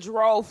Tesla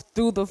drove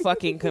through the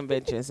fucking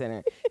convention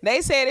center.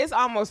 They said it's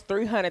almost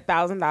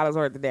 $300,000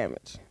 worth of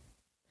damage.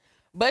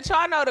 But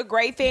y'all know the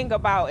great thing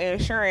about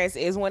insurance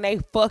is when they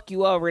fuck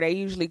you over, they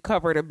usually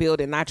cover the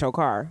building, not your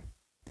car.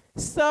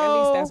 So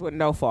at least that's with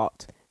no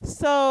fault.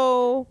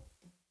 So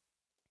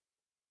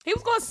he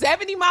was going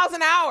 70 miles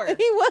an hour.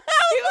 He went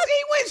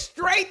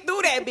straight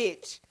through that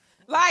bitch.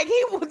 Like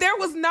there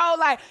was no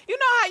you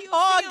know how you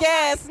all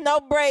gas, no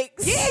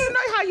brakes. Yeah, you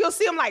know how you'll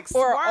see them like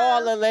swerve. Or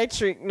all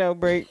electric, no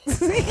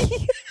brakes.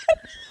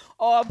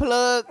 All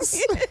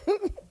plugs.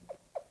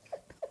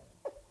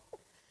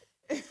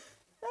 That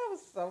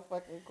was so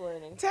fucking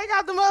corny. Take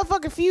out the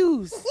motherfucking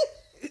fuse.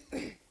 Pull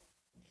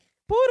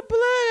the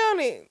plug on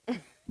it.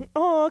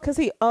 Oh, cause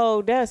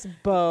that's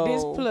Bo.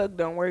 This plug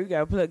don't work. You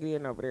gotta plug it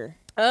in over there.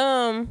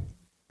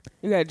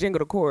 You gotta jingle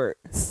the cord.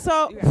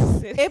 So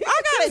if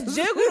I gotta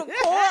jiggle the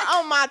cord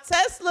on my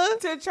Tesla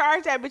to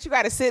charge that, but you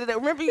gotta sit it.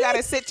 Remember, you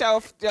gotta sit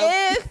your.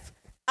 If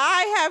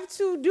I have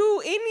to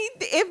do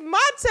anything, if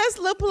my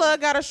Tesla plug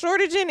got a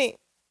shortage in it,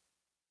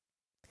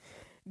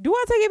 do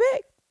I take it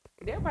back?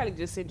 They'll probably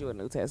just send you a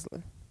new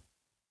Tesla.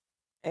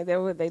 Ain't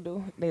that what they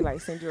do? They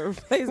send you a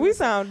replacement. We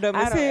sound dumb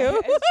as hell.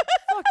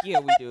 Fuck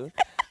yeah, we do.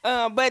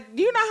 But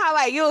you know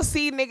how you'll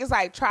see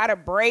niggas try to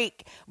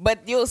brake,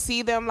 but you'll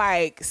see them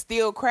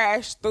still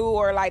crash through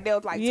or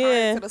they'll turn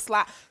to the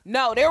slide.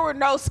 No, there were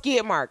no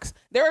skid marks.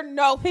 There are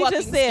no fucking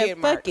just said, skid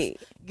marks. Fuck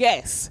it.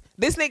 Yes,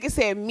 this nigga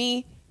said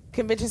me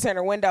convention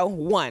center window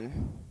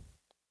 1.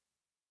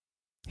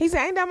 He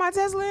said, "Ain't that my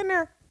Tesla in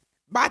there?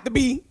 About to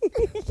be."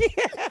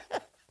 Yeah.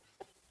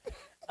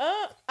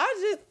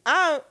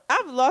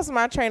 I've lost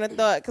my train of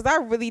thought because I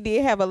really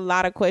did have a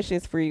lot of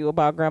questions for you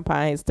about Grandpa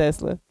and his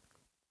Tesla.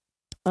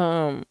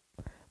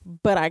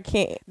 But I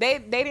can't. They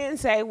didn't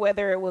say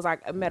whether it was a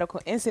medical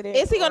incident.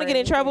 Is he gonna get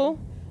in trouble?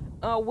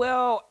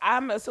 Well,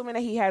 I'm assuming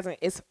that he hasn't.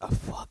 It's a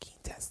fucking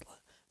Tesla,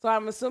 so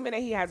I'm assuming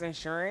that he has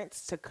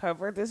insurance to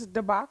cover this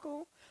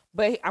debacle.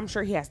 But I'm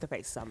sure he has to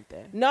pay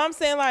something. No, I'm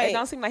saying it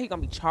don't seem like he's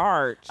gonna be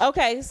charged.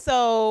 Okay,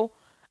 so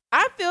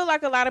I feel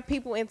like a lot of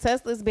people in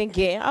Tesla's been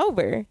getting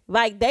over.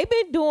 They've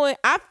been doing.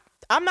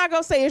 I'm not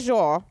gonna say it's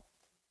y'all.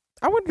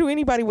 I wonder do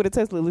anybody with a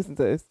Tesla listen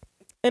to us,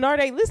 and are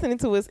they listening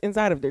to us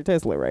inside of their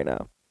Tesla right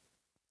now,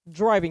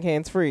 driving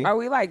hands free? Are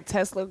we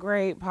Tesla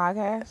grade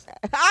podcast?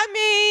 I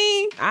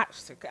mean,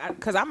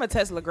 because I'm a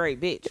Tesla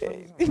grade bitch.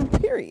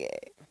 Period.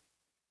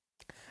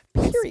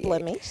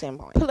 Exclamation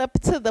point. Pull up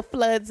to the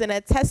floods in a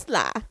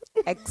Tesla.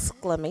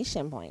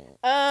 Exclamation point.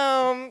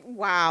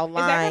 Wow.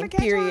 Line.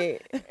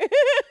 Period.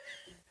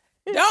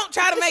 Don't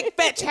try to make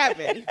fetch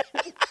happen.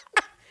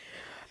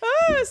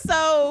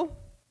 So,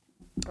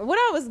 what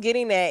I was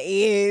getting at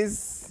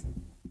is,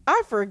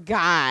 I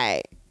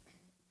forgot.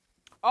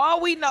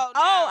 All we know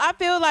now. I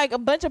feel like a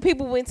bunch of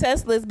people with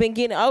Tesla's been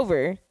getting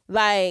over.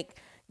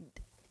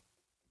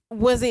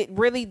 Was it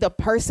really the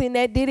person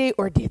that did it,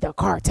 or did the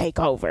car take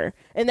over?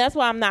 And that's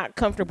why I'm not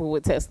comfortable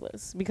with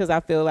Teslas, because I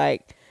feel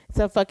like it's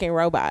a fucking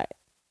robot.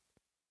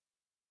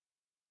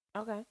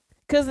 Okay.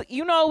 Because, it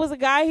was a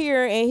guy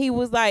here, and he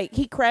was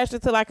he crashed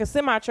into a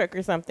semi-truck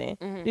or something.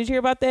 Mm-hmm. Did you hear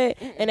about that?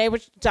 Mm-hmm. And they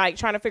were trying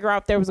to figure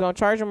out if they was going to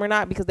charge him or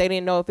not, because they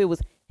didn't know if it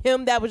was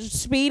him that was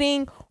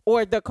speeding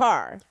or the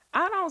car.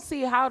 I don't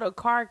see how the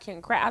car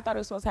can crash. I thought it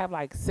was supposed to have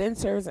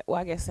sensors. Well,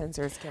 I guess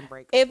sensors can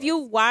break. If you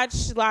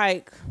watch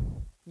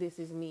this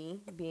is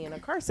me being a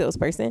car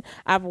salesperson,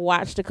 I've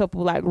watched a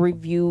couple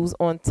reviews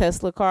on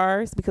Tesla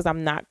cars because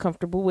I'm not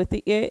comfortable with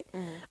it yet.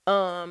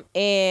 Mm-hmm.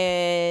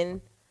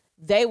 And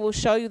they will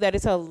show you that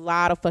it's a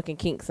lot of fucking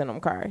kinks in them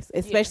cars,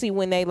 especially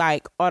when they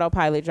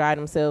autopilot drive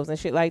themselves and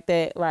shit like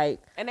that.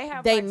 And they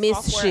have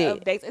miss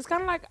shit. Updates. It's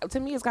kind of to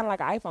me, it's kind of like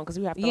an iPhone because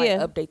you have to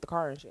update the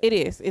car and shit. It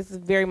is. It's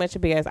very much a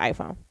big ass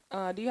iPhone.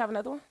 Do you have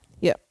another one?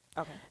 Yep.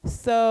 Okay.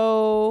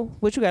 So,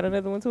 what you got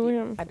another one too?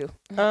 Yeah, I do.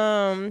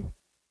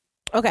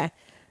 Okay.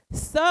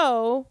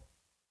 So,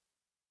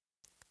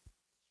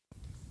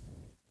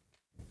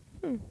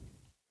 I'm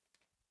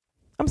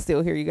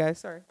still here, you guys.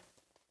 Sorry.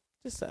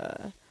 Just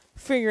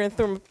figuring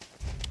through.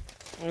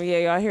 Yeah,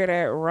 y'all hear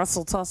that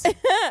Russell tussle?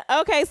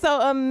 Okay,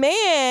 so a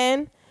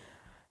man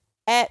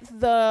at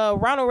the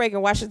Ronald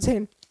Reagan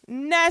Washington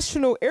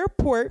National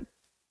Airport.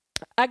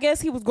 I guess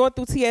he was going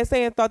through TSA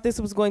and thought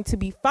this was going to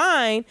be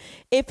fine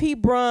if he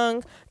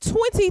brung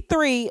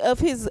 23 of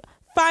his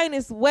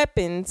finest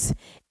weapons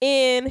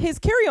in his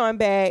carry-on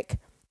bag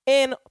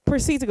and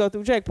proceed to go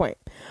through checkpoint.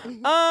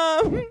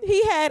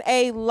 He had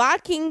a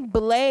locking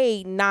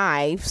blade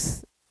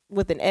knives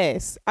with an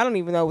S. I don't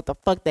even know what the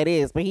fuck that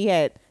is, but he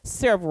had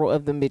several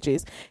of them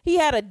bitches. He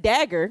had a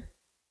dagger,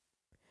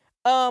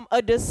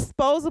 a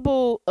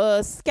disposable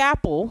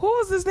scalpel. Who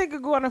was this nigga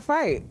going to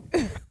fight?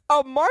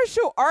 A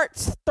martial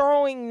arts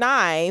throwing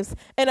knives,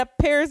 and a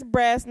pair of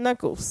brass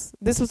knuckles.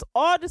 This was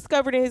all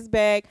discovered in his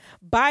bag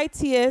by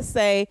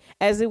TSA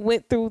as it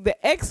went through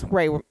the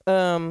X-ray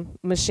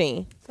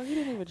machine. So he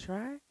didn't even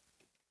try?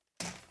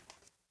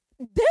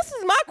 This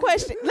is my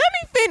question. Let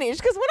me finish,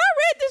 because when I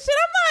read this shit,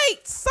 I'm like,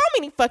 so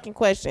many fucking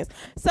questions.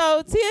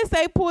 So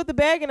TSA pulled the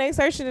bag and they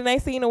searched it and they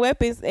seen the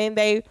weapons and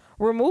they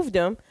removed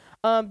them.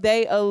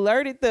 They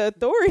alerted the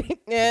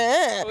authority.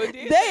 They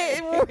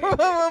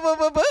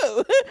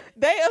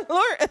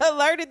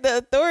alerted the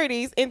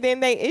authorities, and then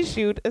they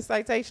issued a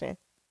citation.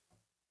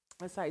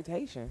 A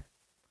citation?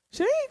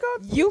 She ain't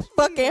gonna. You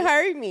fucking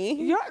heard me.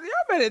 Y'all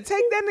better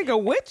take that nigga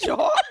with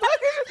y'all.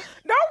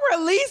 Don't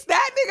release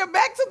that nigga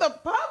back to the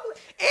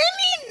public.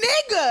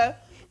 Any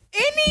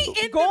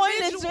individual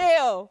Going to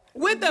jail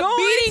with a Going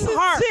beating to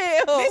heart.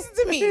 jail.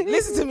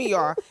 Listen to me,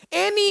 y'all.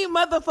 Any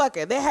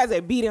motherfucker that has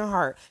a beating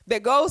heart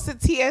that goes to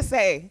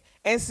TSA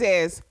and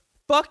says,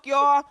 "Fuck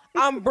y'all,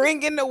 I'm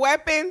bringing the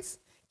weapons.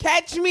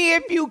 Catch me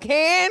if you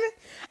can."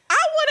 I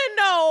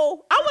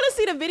want to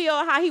see the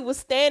video of how he was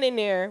standing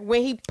there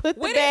when he put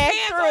the With his bag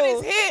hands through. on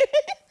his hip.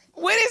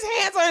 With his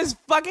hands on his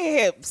fucking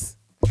hips.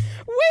 When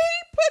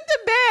he put the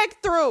bag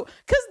through,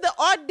 because the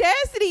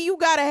audacity you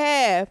gotta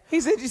have.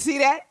 He said, "You see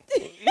that?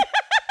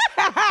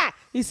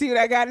 You see what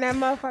I got in that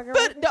motherfucker?"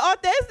 But the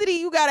audacity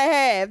you gotta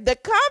have, the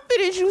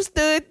confidence you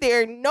stood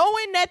there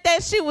knowing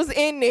that shit was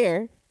in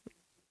there.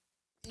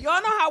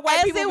 Y'all know how white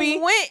As people it be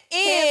went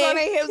hands on in,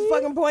 their hips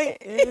fucking point.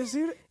 You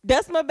see that?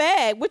 that's my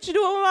bag. What you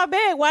doing with my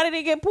bag? Why did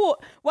it get pulled?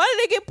 What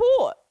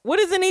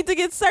does it need to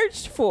get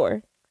searched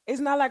for? It's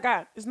not like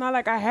I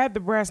had the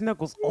brass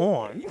knuckles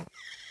on.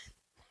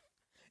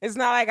 It's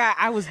not like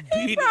I was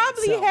beating He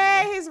probably someone.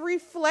 had his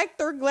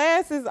reflector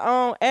glasses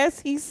on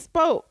as he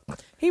spoke.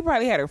 He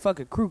probably had a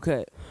fucking crew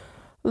cut.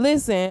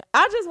 Listen,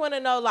 I just want to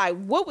know, like,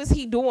 what was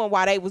he doing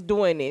while they was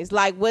doing this?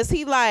 Like, was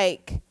he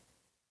like,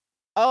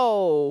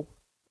 oh,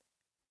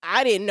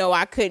 I didn't know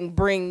I couldn't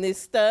bring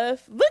this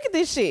stuff. Look at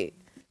this shit.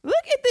 Look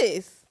at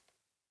this.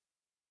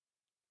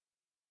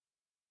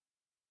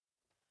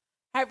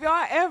 Have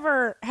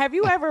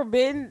you ever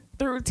been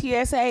through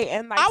TSA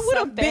and like I would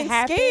have something been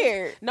happened?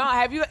 scared. No,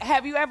 have you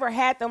ever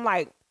had them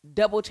like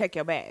double check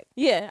your bag?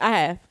 Yeah, I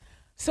have.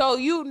 So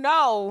you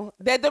know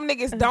that them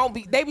niggas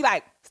they be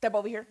like, step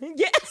over here.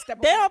 Yeah, Step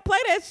over they here. don't play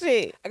that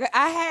shit.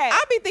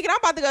 I be thinking I'm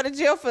about to go to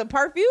jail for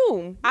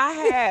perfume. I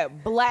had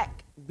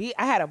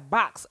a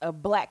box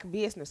of black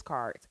business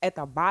cards at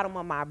the bottom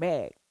of my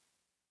bag.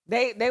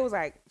 They was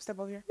like, step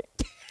over here.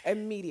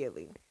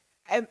 Immediately.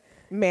 And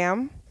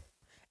ma'am.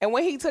 And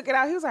when he took it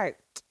out, he was like,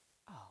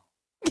 oh.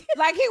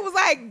 Like he was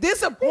like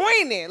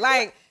disappointed.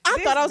 Like I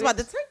thought I was about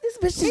to take this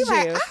bitch to He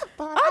like, jail. I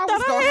thought I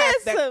was gonna had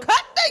have to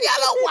cut the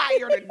yellow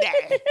wire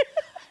today.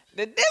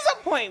 The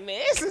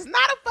disappointment. This is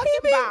not a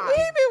fucking bomb. He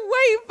been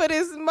waiting for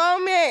this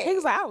moment. He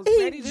was like, I was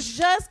He ready to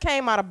just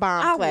came out of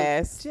bomb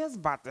class. was just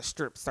about to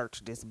strip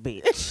search this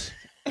bitch.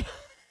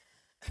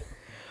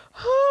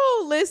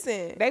 Oh,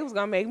 listen. They was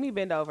gonna make me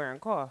bend over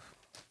and cough.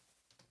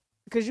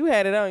 Because you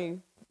had it on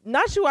you.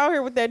 Not you out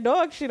here with that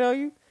dog shit on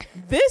you.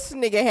 This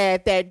nigga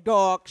had that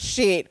dog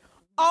shit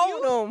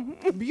on him.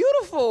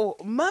 Beautiful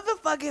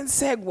motherfucking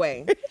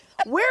segue.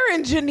 We're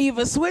in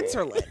Geneva,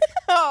 Switzerland.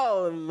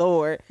 Oh,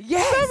 Lord.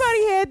 Yes.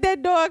 Somebody had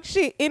that dog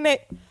shit in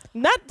that.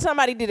 Not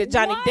somebody did it,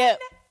 Johnny Depp.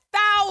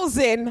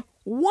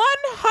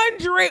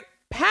 1,100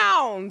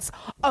 pounds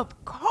of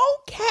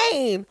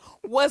cocaine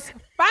was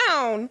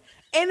found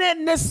in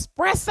an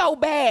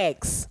Nespresso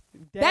bags.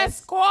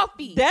 That's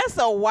coffee. That's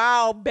a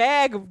wild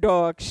bag of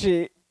dog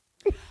shit.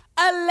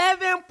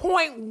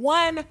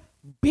 $11.1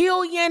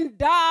 billion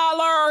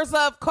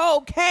of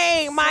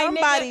cocaine, my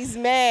Somebody's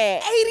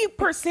mad.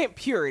 80%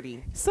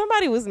 purity.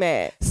 Somebody was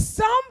mad.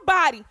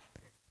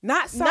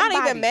 Not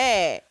even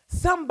mad.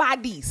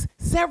 Somebody's.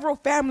 Several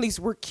families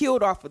were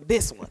killed off of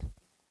this one.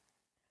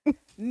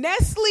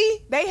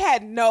 Nestle, they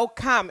had no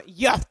comment.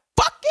 You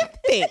fucking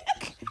think.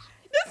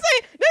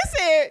 They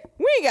said,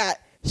 we ain't got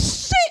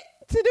shit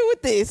to do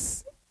with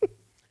this.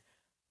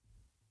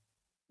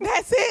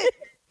 That's it.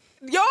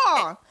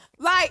 Y'all,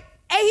 like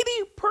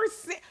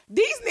 80%.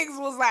 These niggas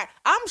was like,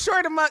 I'm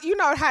sure you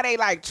know how they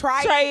like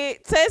try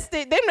it, test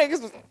it. Them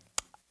niggas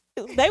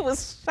they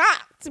was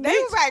shocked. They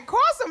was like, call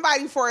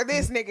somebody for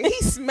this nigga. He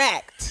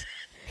smacked.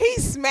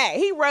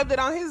 He rubbed it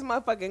on his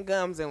motherfucking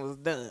gums and was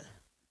done.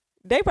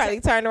 They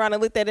probably turned around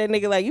and looked at that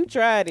nigga like, you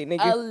tried it,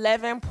 nigga.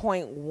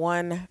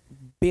 $11.1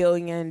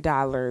 billion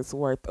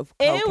worth of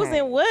cocaine. And it was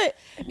in what?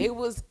 It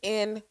was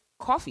in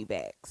coffee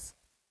bags.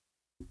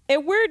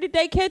 And where did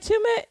they catch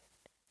him at?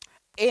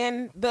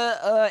 In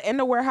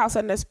the warehouse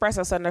of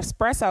Nespresso. So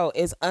Nespresso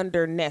is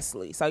under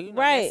Nestle. So you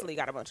know Right. Nestle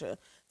got a bunch of.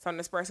 So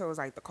Nespresso was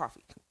like the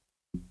coffee.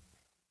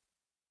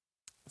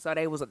 So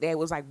they was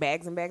like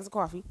bags and bags of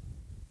coffee,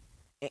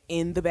 and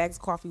in the bags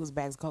of coffee was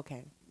bags of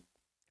cocaine.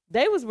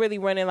 They was really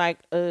running like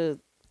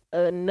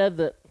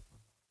another.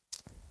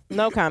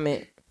 No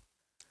comment.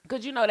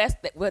 Cause you know that's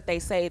what they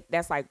say.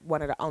 That's like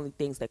one of the only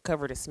things that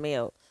cover the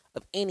smell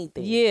of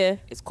anything. Yeah.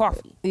 It's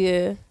coffee.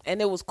 Yeah. And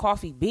it was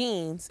coffee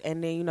beans,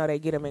 and then you know they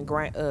get them in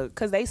grind.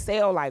 Cause they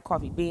sell like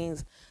coffee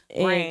beans,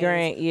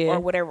 Grain, yeah. or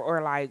whatever,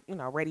 or like you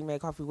know ready made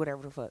coffee,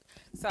 whatever the fuck.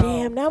 So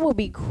Damn, that would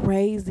be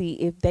crazy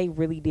if they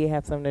really did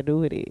have something to do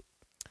with it.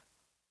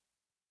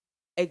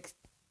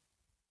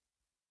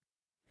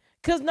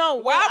 Cause no,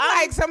 well, I'm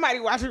like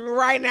somebody watching me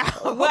right now.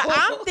 what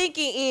I'm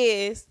thinking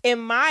is in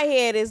my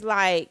head is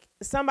like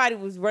somebody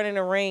was running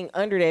a ring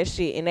under that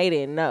shit and they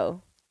didn't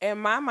know. In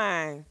my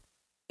mind,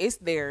 it's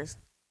theirs.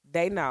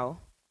 They know.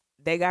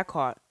 They got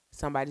caught.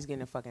 Somebody's getting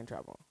in fucking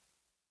trouble.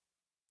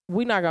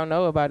 We not gonna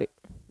know about it.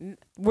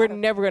 We're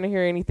never gonna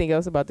hear anything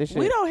else about this shit.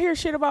 We don't hear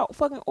shit about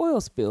fucking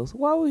oil spills.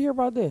 Why would we hear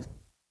about this?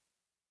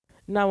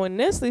 Now when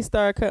Nestle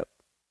started cut,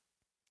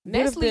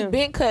 Nestle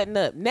been cutting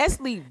up.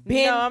 Nestle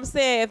been. No, I'm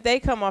saying if they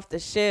come off the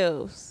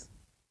shelves.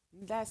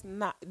 That's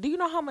not. Do you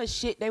know how much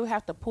shit they would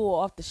have to pull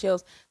off the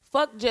shelves?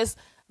 Fuck just.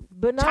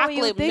 But now when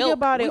you chocolate think milk.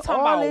 about We it,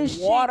 talking all about this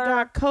water, shit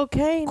got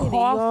cocaine in it,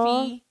 y'all.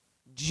 coffee,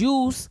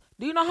 juice.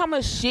 Do you know how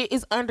much shit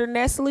is under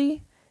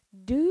Nestle?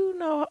 Do you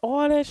know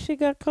all that shit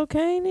got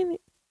cocaine in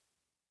it?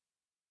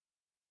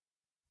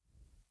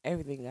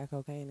 Everything got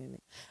cocaine in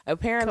it.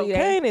 Apparently,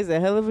 Cocaine is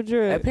a hell of a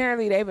drug.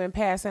 apparently they've been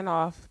passing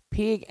off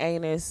pig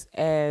anus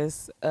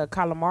as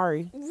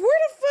calamari. Where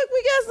the fuck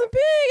we got some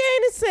pig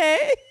anus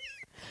at?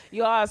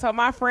 Y'all, so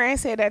my friend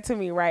said that to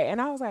me, right?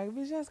 And I was like,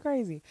 bitch, that's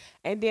crazy.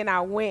 And then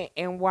I went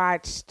and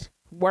watched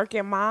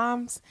Working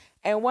Moms,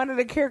 and one of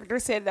the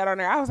characters said that on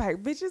there. I was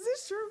like, bitch, is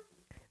this true?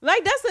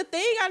 Like, that's the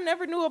thing. I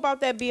never knew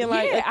about that being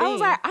like a thing. I was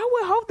like, I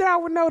would hope that I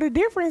would know the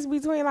difference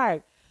between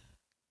like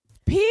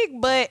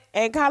pig butt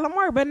and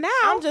calamari. But now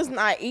I'm just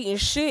not eating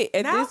shit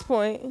at this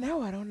point.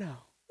 now I don't know.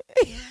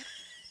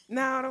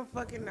 Now I don't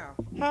fucking know.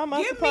 How am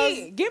I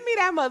Give me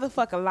that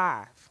motherfucker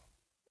live.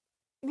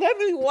 Let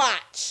me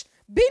watch.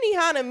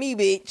 Benihana me,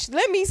 bitch.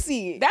 Let me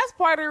see it. That's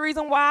part of the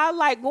reason why I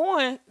like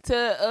going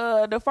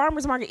to the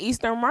farmer's market,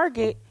 Eastern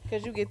Market.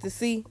 Because you get to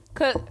see.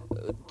 Cause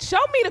show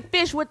me the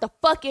fish with the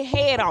fucking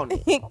head on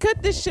it.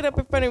 Cut this shit up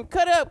in front of me.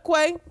 Cut up,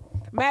 Quay.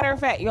 Matter of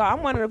fact, y'all,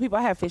 I'm one of the people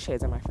I have fish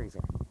heads in my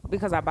freezer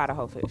because I bought a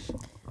whole fish.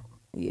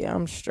 Yeah,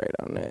 I'm straight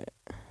on that.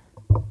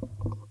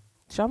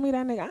 Show me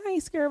that nigga. I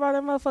ain't scared about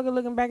that motherfucker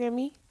looking back at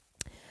me.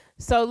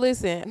 So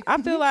listen, I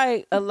feel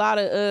like a lot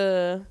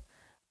of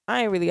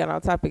I ain't really got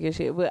on topic and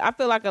shit, but I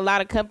feel like a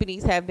lot of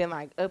companies have been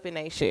like up in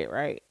their shit,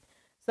 right?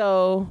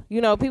 So,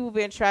 you know, people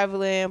been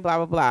traveling, blah,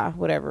 blah, blah,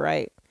 whatever,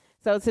 right?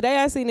 So today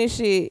I seen this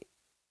shit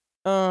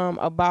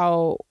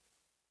about,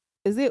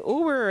 is it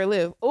Uber or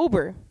Lyft?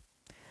 Uber.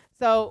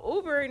 So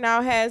Uber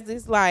now has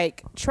this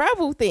like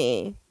travel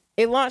thing.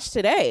 It launched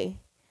today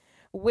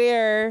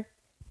where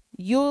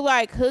you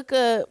like hook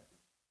up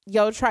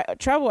your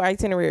travel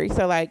itinerary.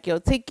 So like your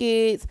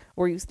tickets,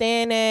 where you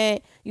staying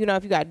at, you know,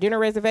 if you got dinner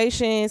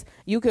reservations,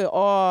 you could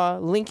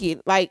all link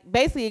it. Like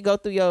basically it go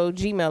through your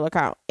Gmail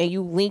account and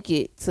you link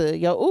it to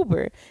your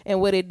Uber. And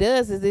what it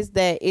does is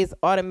that it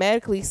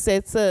automatically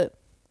sets up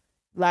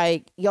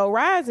like your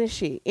rides and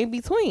shit in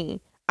between.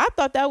 I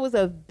thought that was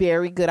a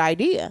very good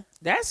idea.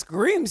 That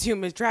screams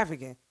human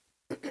trafficking.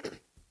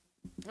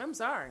 I'm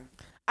sorry.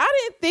 I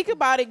didn't think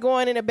about it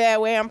going in a bad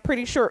way. I'm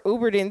pretty sure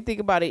Uber didn't think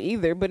about it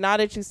either. But now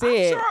that you said,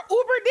 I'm sure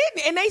Uber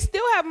didn't, and they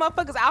still have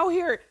motherfuckers out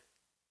here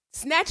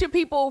snatching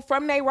people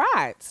from their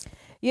rides.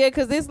 Yeah,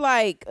 because it's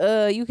like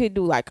you could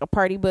do like a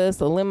party bus,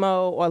 a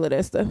limo, all of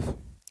that stuff.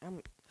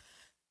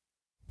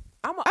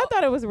 I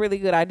thought it was a really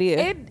good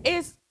idea.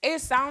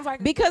 It sounds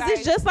like because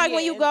it's just like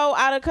when you go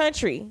out of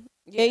country,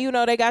 and you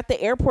know they got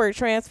the airport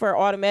transfer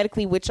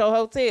automatically with your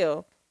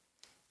hotel.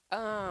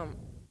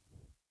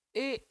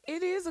 It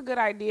is a good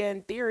idea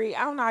in theory.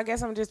 I don't know. I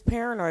guess I'm just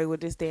paranoid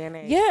with this day and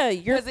age. Yeah,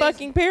 you're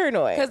fucking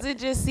paranoid. Because it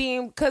just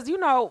seemed, because you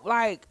know,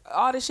 like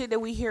all the shit that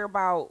we hear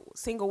about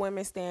single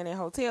women staying in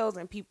hotels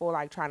and people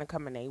like trying to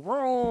come in their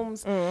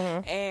rooms,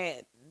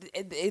 and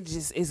it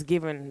just is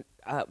giving.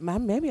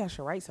 Maybe I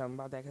should write something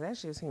about that because that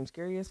shit seems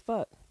scary as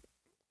fuck.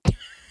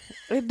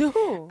 It do.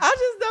 I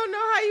just don't know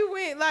how you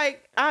went.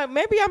 Like,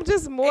 maybe I'm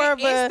just more of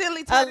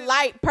a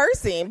light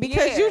person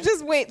because you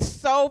just went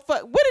so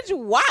What did you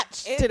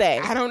watch today?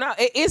 I don't know.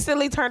 It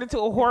instantly turned into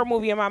a horror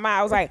movie in my mind.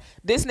 I was like,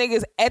 this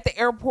nigga's at the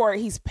airport.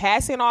 He's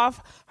passing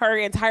off her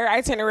entire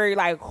itinerary.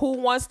 Like, who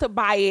wants to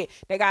buy it?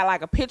 They got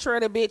like a picture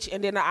of the bitch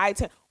and then the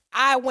itinerary.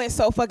 I went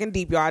so fucking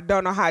deep, y'all. I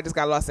don't know how I just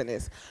got lost in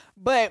this.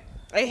 But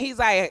he's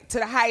like, to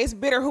the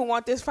highest bidder who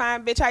want this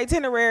fine bitch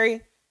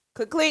itinerary.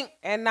 Clink,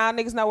 and now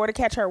niggas know where to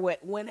catch her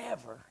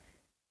whenever.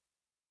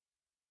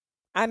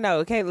 I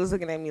know Kayla's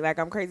looking at me like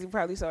I'm crazy,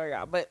 probably sorry,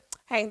 y'all, but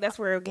Hey, that's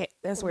where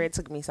it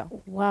took me.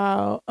 So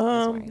Wow.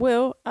 right.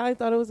 Well, I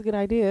thought it was a good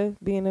idea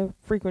being a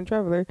frequent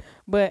traveler,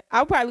 but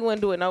I probably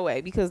wouldn't do it no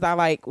way because I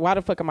like, why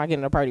the fuck am I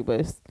getting a party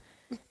bus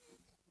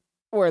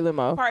or a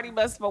limo? party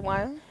bus for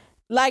one.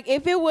 Like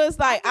if it was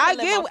like I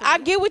get a limo I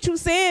for get what you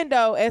saying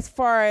though, as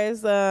far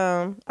as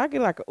I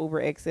get like an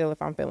Uber XL if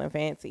I'm feeling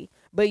fancy.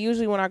 But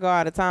usually when I go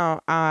out of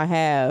town, I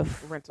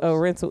have a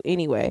rental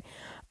anyway.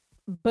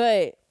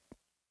 But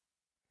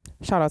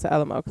shout out to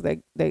Alamo because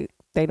they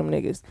them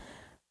niggas.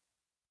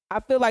 I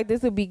feel like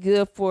this would be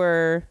good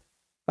for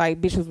like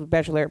bitches with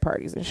bachelorette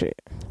parties and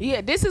shit.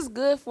 Yeah, this is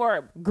good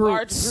for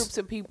large groups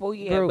of people.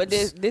 Yeah, but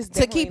this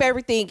to keep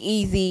everything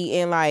easy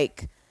and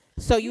like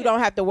so you don't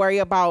have to worry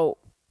about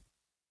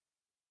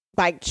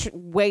like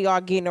where y'all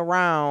getting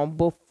around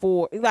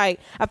before. Like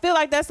I feel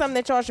like that's something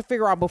that y'all should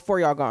figure out before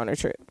y'all go on a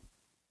trip.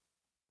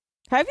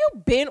 Have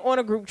you been on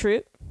a group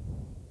trip?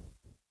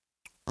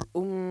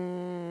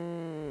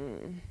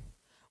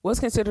 What's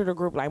considered a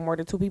group? Like more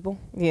than 2 people?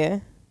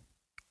 Yeah.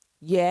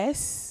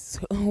 Yes,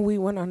 we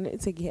went on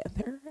it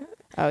together.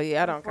 Oh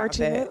yeah, I don't count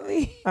that.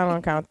 I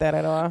don't count that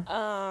at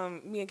all.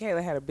 Me and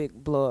Kayla had a big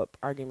blow up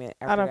argument.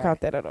 I don't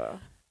count that at all.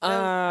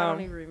 I don't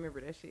even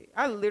remember that shit.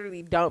 I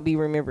literally don't be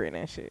remembering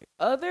that shit.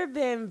 Other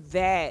than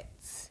that,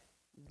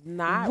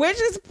 which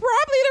is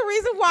probably the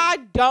reason why I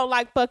don't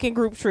like fucking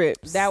group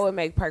trips. That would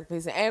make perfect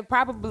sense, and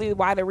probably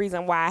the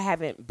reason why I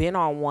haven't been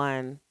on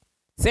one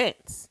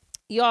since.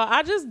 Y'all,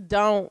 I just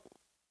don't.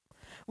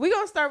 We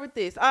gonna start with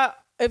this.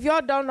 If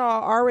y'all don't know,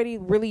 I already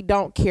really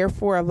don't care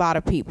for a lot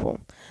of people.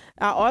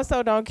 I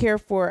also don't care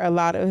for a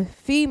lot of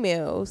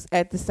females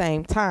at the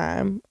same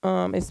time,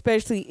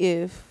 especially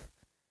if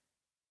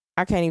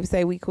I can't even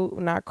say we cool,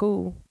 not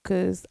cool,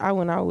 because I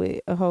went out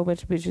with a whole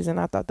bunch of bitches and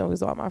I thought that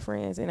was all my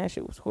friends and that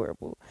shit was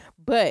horrible.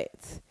 But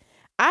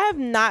I have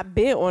not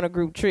been on a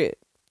group trip.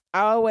 I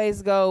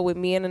always go with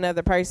me and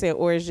another person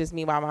or it's just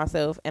me by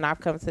myself, and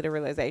I've come to the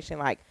realization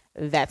like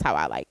that's how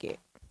I like it.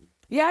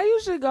 Yeah, I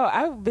usually go.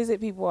 I visit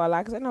people a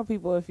lot because I know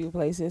people in a few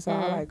places, so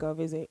I like go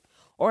visit.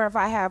 Or if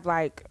I have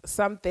like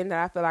something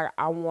that I feel like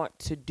I want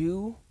to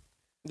do,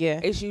 yeah,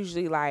 it's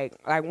usually like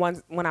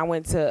once when I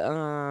went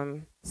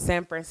to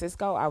San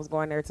Francisco, I was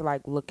going there to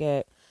like look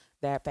at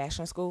that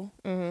fashion school.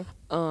 And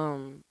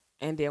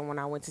then when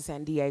I went to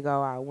San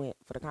Diego, I went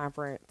for the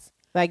conference.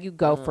 Like you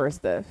go for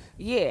stuff.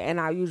 Yeah,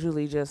 and I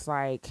usually just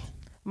like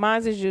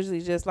mine's is usually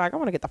just like I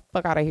want to get the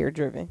fuck out of here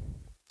driven.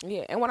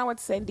 Yeah, and when I went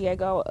to San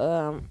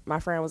Diego, my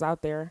friend was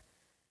out there,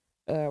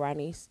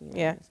 Ronnie's.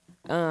 Yeah.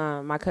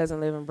 My cousin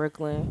lived in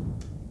Brooklyn.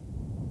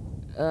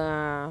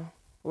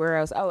 Where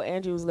else? Oh,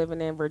 Andrew was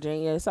living in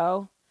Virginia.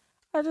 So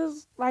I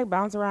just like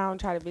bounce around,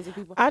 try to visit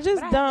people. I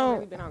just but I don't. haven't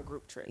really been on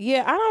group trips.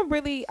 Yeah,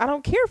 I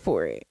don't care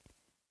for it.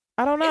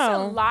 I don't know.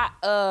 It's a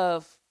lot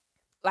of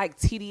like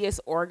tedious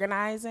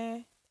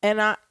organizing,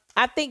 and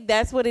I think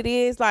that's what it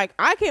is. Like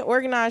I can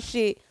organize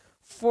shit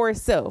for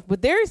itself,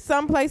 but there's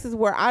some places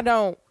where I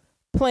don't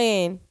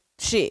plan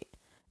shit.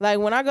 Like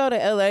when I go to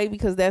LA,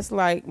 because that's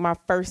like my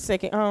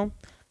second home.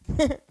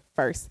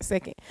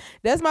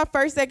 That's my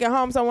second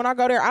home. So when I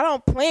go there, I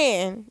don't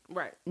plan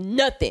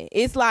nothing.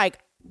 It's like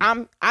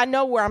I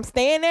know where I'm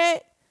staying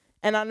at,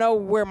 and I know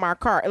where my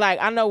car. Like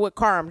I know what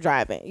car I'm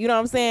driving. You know what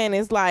I'm saying?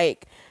 It's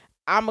like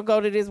I'm gonna go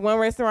to this one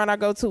restaurant I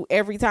go to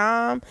every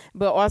time,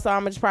 but also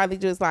I'm gonna probably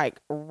just like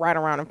ride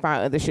around and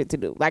find other shit to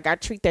do. Like I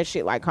treat that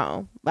shit like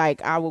home.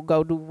 Like I will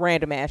go do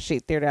random ass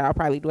shit there that I'll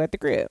probably do at the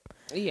crib.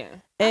 Yeah,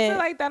 I feel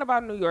like that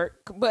about New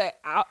York, but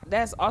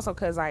that's also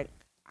because like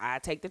I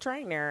take the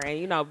train there, and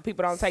you know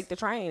people don't take the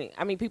train.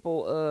 I mean,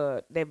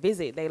 people that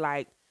visit, they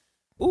like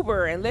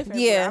Uber and Lyft.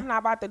 Yeah, I'm not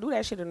about to do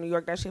that shit in New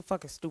York. That shit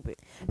fucking stupid.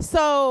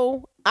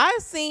 So I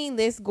seen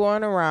this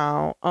going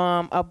around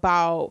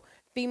about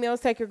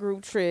females taking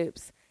group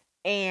trips,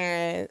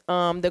 and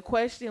the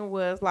question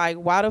was like,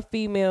 why do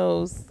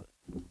females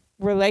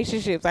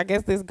relationships? I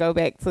guess this go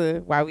back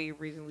to why we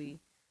originally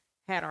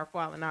had our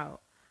falling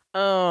out.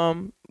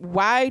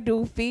 Why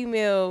do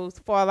females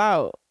fall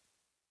out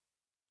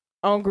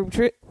on group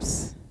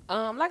trips?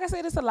 Like I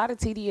said, it's a lot of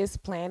tedious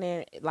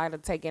planning, a lot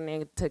of taking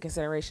into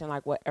consideration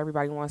like what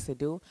everybody wants to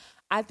do.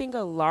 I think a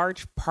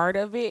large part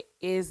of it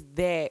is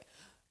that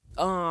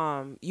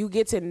you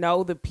get to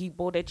know the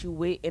people that you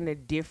with in a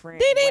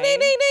different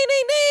way.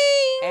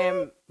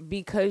 And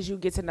because you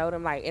get to know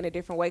them like in a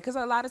different way, because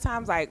a lot of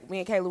times like me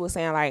and Kayla was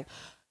saying like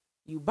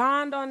you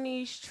bond on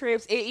these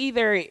trips, it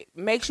either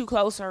makes you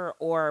closer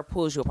or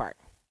pulls you apart.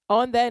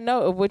 On that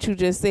note of what you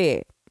just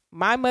said,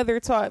 my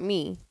mother taught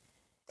me,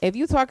 if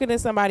you talking to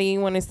somebody and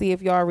you want to see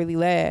if y'all really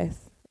last,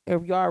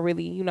 if y'all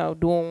really, you know,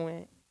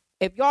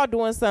 if y'all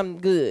doing something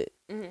good,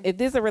 if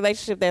this is a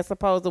relationship that's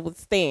supposed to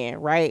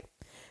withstand, right?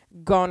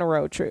 Go on a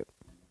road trip.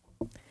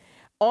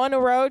 On a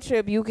road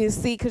trip, you can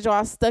see, because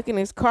y'all stuck in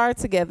this car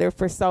together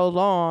for so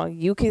long,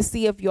 you can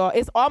see if y'all,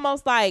 it's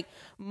almost like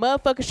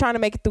motherfuckers trying to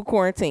make it through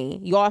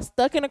quarantine. Y'all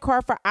stuck in a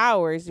car for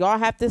hours. Y'all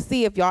have to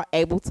see if y'all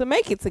able to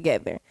make it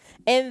together.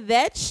 And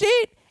that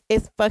shit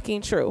is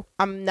fucking true.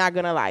 I'm not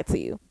going to lie to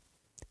you.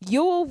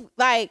 You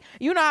like,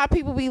 you know how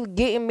people be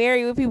getting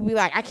married with people be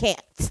like, I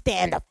can't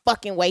stand the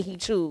fucking way he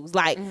chews.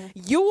 Like,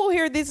 you will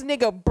hear this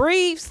nigga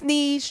breathe,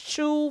 sneeze,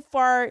 chew,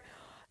 fart,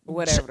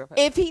 Whatever the fuck.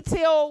 if he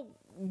tell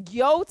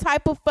yo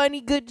type of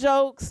funny good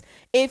jokes,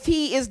 if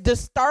he is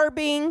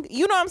disturbing,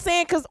 you know what I'm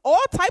saying? Because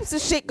all types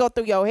of shit go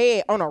through your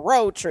head on a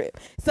road trip.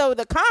 So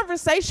the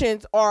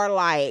conversations are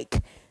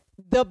like,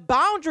 the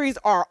boundaries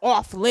are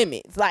off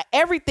limits. Like,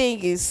 everything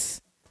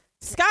is,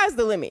 sky's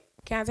the limit.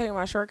 Can I tell you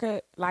my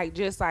shortcut? Like,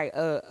 just like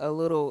a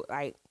little,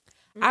 like,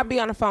 I be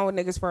on the phone with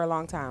niggas for a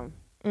long time.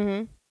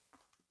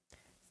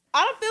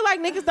 I don't feel like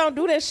niggas don't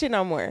do that shit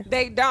no more.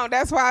 They don't.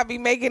 That's why I be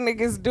making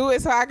niggas do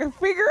it so I can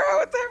figure out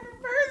what type of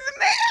person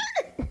they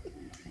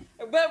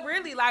are. But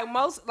really, like,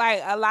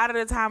 a lot of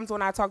the times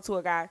when I talk to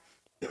a guy,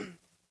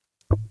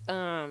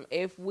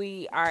 if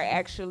we are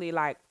actually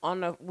like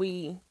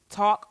we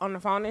talk on the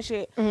phone and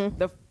shit,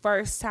 the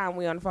first time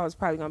we on the phone is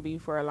probably gonna be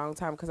for a long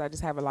time because I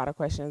just have a lot of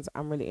questions.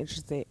 I'm really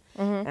interested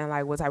in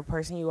like what type of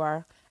person you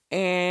are,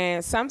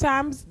 and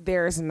sometimes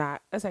there's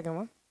not a second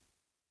one.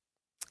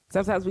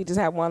 Sometimes we just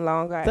have one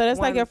long guy. So that's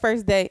like your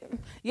first date.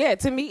 Yeah,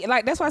 to me,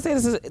 like, that's why I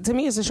say to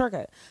me it's a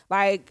shortcut.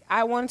 Like,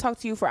 I want to talk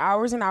to you for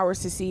hours and hours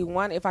to see,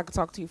 one, if I could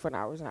talk to you for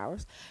hours and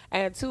hours,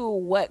 and two,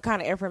 what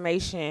kind of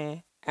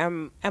information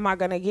am I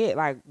gonna get?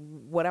 Like,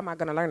 what am I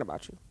gonna learn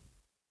about you?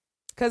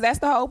 Because that's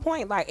the whole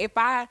point. Like, if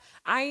I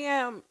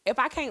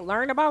can't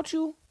learn about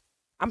you,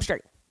 I'm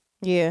straight.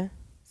 Yeah.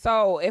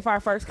 So if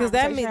our first because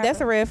that means that's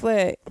a red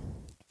flag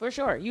for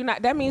sure.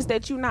 That means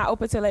that you're not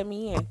open to let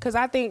me in. Because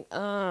I think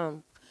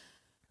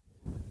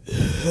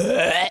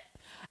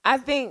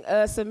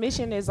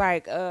submission is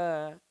like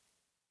back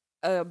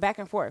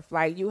and forth.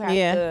 Like, you have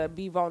to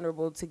be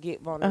vulnerable to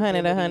get vulnerable.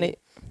 100.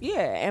 Yeah,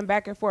 and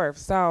back and forth.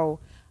 So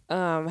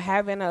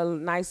having a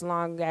nice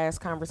long ass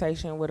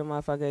conversation with a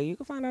motherfucker, you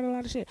can find out a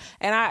lot of shit.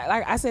 And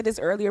I said this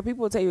earlier,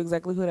 people will tell you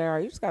exactly who they are.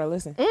 You just gotta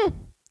listen.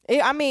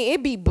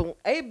 It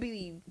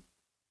be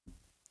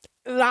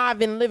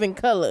live in living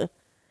color.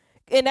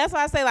 And that's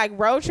why I say, like,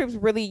 road trips,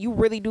 you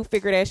really do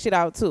figure that shit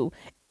out too.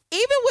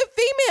 Even with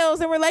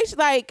females in relation,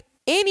 like,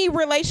 any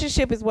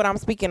relationship is what I'm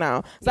speaking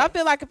on. So I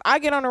feel like if I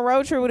get on a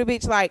road trip with a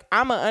bitch, like,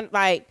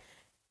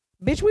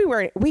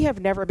 bitch, we have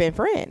never been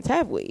friends,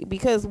 have we?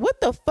 Because what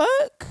the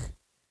fuck?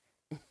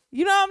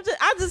 You know,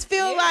 I just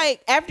feel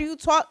like after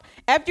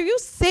you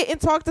sit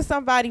and talk to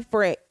somebody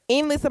for an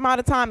endless amount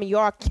of time and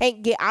y'all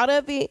can't get out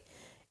of it,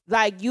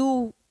 like,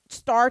 you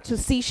start to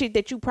see shit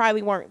that you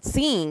probably weren't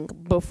seeing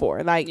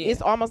before. Like,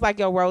 it's almost like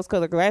your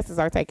rose-colored glasses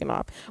are taken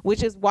off,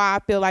 which is why I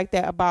feel like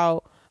that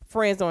about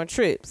friends on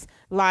trips.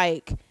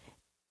 Like,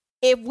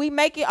 if we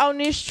make it on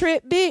this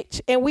trip, bitch,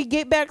 and we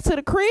get back to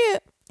the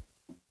crib,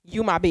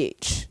 you my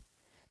bitch.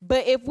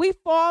 But if we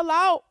fall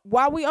out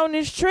while we on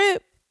this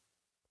trip,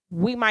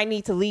 we might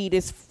need to leave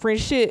this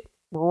friendship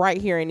right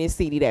here in this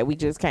city that we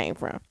just came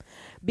from.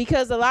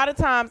 Because a lot of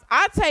times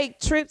I take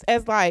trips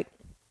as like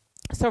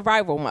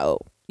survival mode.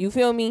 You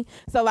feel me?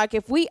 So, like,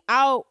 if we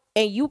out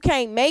and you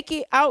can't make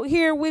it out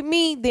here with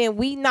me, then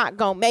we not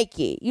gonna make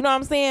it. You know what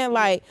I'm saying?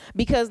 Like,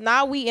 because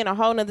now we in a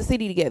whole nother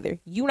city together.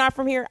 You not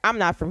from here, I'm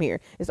not from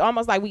here. It's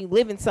almost like we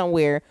living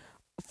somewhere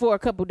for a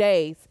couple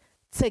days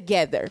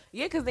together.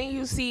 Yeah, because then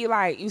you see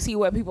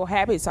what people's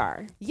habits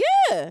are.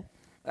 Yeah.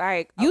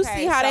 Like, you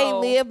see how they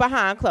live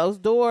behind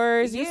closed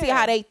doors. You see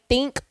how they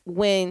think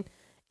when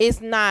it's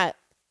not.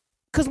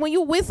 Because when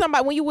you with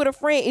somebody, when you with a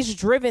friend, it's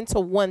driven to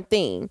one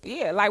thing.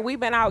 Yeah, like, we've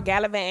been out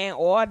gallivanting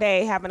all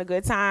day, having a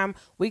good time.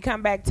 We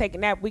come back, take a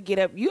nap, we get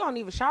up. You don't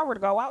even shower to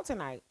go out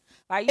tonight.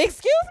 Like,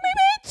 excuse me,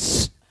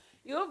 bitch?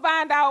 You'll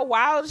find out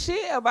wild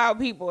shit about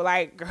people,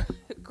 like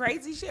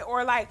crazy shit.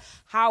 Or like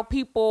how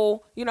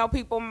people, you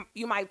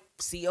might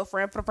see your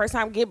friend for the first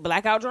time get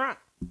blackout drunk.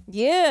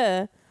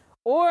 Yeah.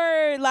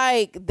 Or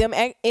like them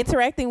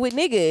interacting with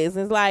niggas.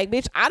 It's like,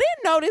 bitch, I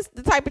didn't know this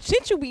the type of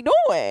shit you be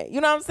doing.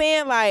 You know what I'm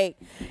saying? Like,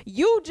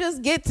 you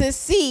just get to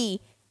see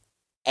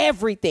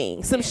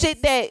everything. Some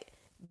shit that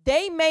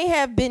they may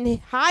have been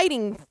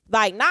hiding,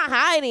 like, not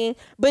hiding,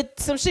 but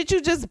some shit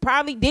you just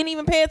probably didn't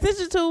even pay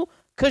attention to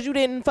because you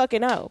didn't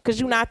fucking know,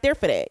 because you're not there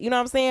for that. You know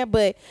what I'm saying?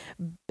 But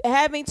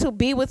having to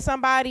be with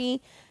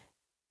somebody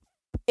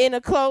in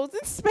a closed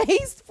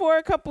space for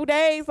a couple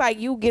days, like,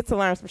 you get to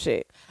learn some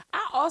shit.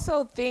 I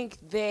also think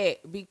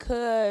that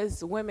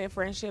because women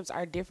friendships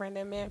are different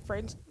than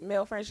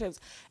male friendships,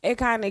 it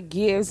kind of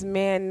gives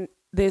men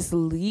this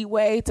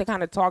leeway to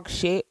kind of talk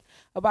shit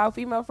about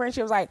female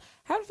friendships. Like,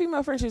 having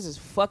female friendships is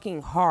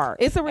fucking hard.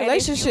 It's a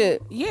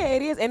relationship. Yeah,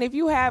 it is. And if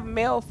you have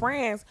male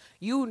friends,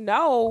 you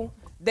know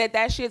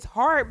that shit's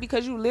hard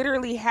because you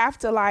literally have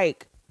to,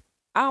 like,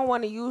 I don't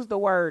want to use the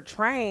word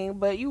train,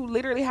 but you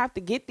literally have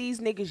to get these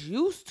niggas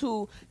used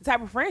to the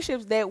type of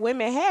friendships that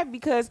women have,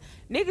 because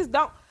niggas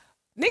not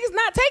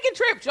taking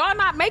trips. Y'all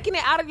not making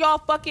it out of y'all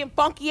fucking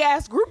funky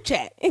ass group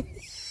chat.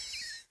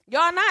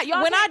 Y'all not.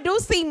 When I do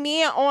see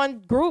men on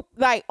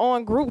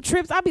group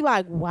trips, I be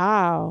like,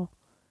 wow.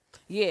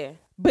 Yeah.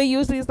 But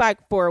usually it's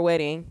like for a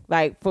wedding,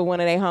 like for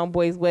one of their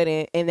homeboys'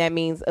 wedding, and that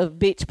means a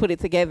bitch put it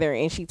together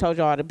and she told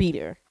y'all to beat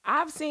her.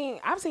 I've seen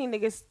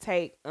niggas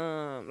take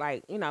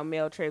like, you know,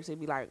 male trips. It'd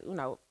be like, you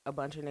know, a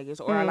bunch of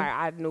niggas, or like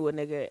I knew a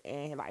nigga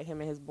and like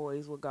him and his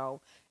boys would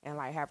go and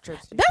like have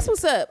trips. That's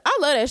what's up. I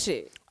love that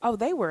shit. Oh,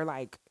 they were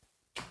like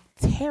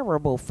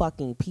terrible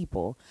fucking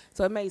people.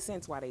 So it made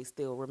sense why they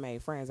still remain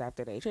friends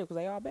after they trip, because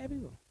they all bad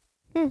people.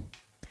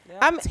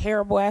 I'm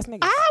terrible ass niggas.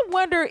 I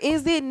wonder,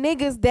 is it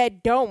niggas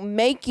that don't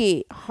make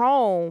it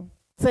home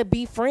to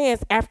be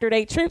friends after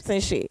they trips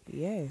and shit?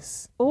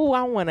 Yes. Oh,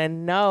 I want to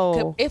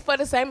know. If for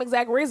the same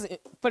exact reasons,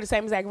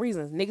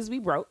 niggas be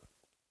broke.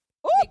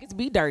 Ooh. Niggas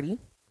be dirty.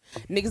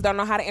 Niggas don't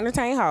know how to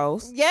entertain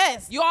hoes.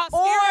 Yes. You all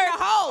scaring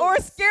the hoes. Or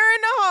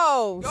scaring the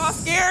hoes. Y'all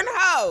scaring the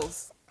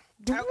hoes.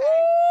 Okay.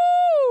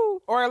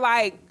 Woo. Or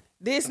like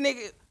this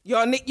nigga,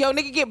 yo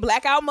nigga get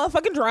blackout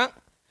motherfucking drunk.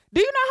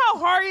 Do you know how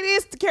hard it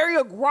is to carry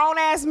a grown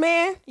ass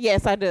man?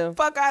 Yes, I do.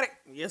 Fuck out of it.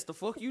 Yes, the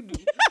fuck you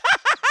do.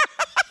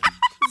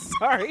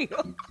 Sorry.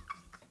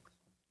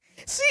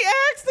 She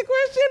asked the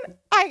question.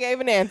 I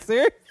gave an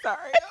answer.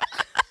 Sorry.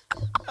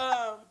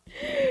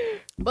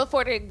 But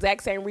for the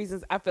exact same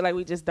reasons, I feel like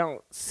we just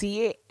don't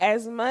see it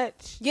as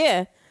much.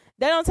 Yeah.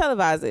 They don't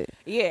televise it.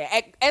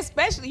 Yeah,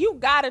 especially you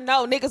gotta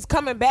know niggas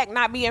coming back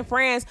not being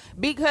friends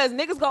because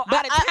niggas go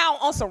out of town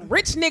on some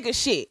rich nigga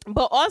shit.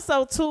 But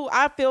also, too,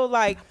 I feel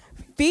like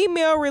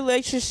female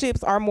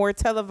relationships are more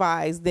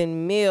televised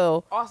than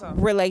male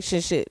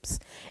relationships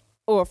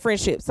or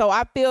friendships. So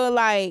I feel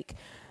like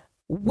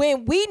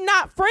when we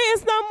not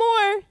friends no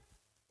more,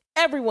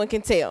 everyone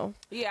can tell.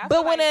 Yeah,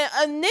 but when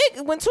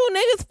when two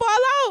niggas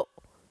fall out,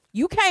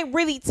 you can't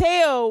really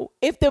tell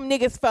if them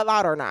niggas fell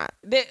out or not.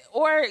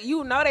 Or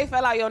you know they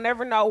fell out. You'll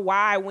never know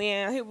why,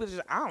 when. He was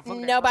just, I don't fuck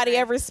with nobody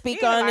ever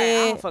speak on like,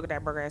 it. I don't fuck with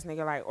that burger ass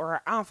nigga, like, or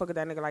I don't fuck with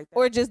that nigga like that.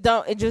 Or it just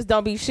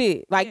don't be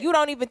shit. Like you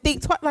don't even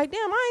think like,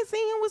 damn, I ain't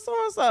seen him with so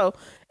and so,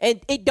 and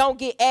it don't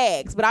get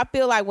asked. But I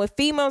feel like when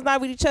females not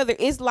with each other,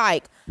 it's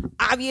like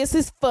obvious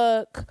as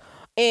fuck,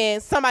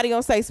 and somebody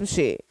gonna say some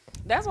shit.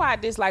 That's why I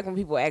dislike when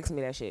people ask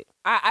me that shit.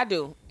 I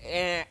do,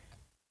 and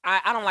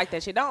I don't like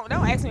that shit. Don't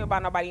ask me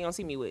about nobody you don't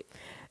see me with.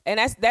 And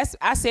that's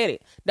I said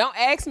it. Don't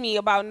ask me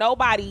about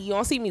nobody you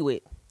don't see me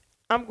with.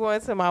 I'm going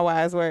to my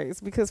wise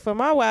words, because for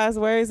my wise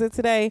words of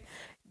today,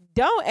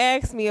 don't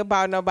ask me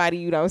about nobody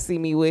you don't see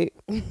me with.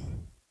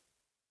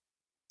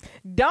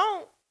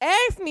 Don't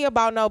ask me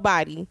about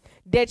nobody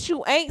that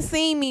you ain't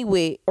seen me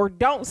with or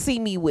don't see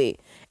me with.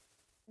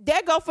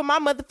 That go for my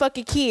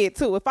motherfucking kid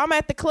too. If I'm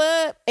at the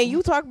club and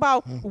you talk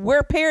about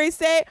where Perry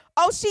said,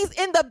 oh, she's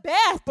in the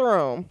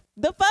bathroom.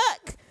 The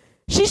fuck?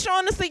 She's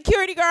showing the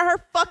security guard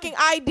her fucking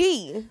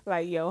ID.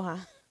 Like, yo, huh?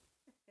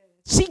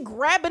 She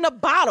grabbing a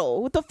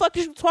bottle. What the fuck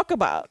is you talking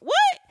about?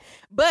 What?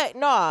 But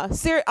nah,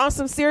 on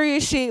some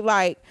serious shit,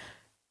 like,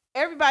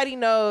 everybody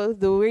knows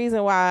the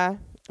reason why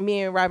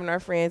me and Robin are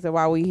friends and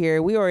why we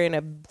here. We are in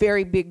a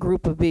very big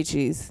group of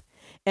bitches.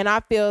 And I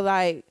feel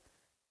like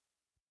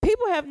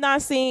people have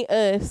not seen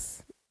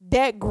us,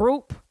 that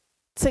group,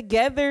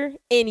 together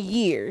in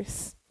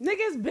years.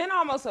 Nigga's been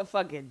almost a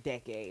fucking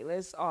decade.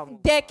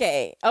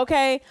 Decade,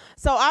 okay?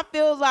 So I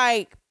feel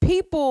like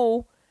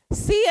people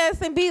see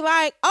us and be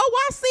like,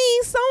 oh, I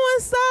seen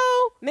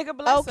so-and-so. Nigga,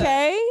 bless up.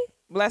 Okay.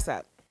 Bless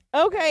up.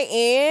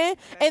 Okay,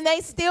 and they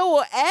still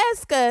will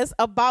ask us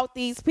about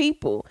these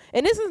people.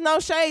 And this is no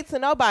shade to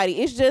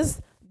nobody. It's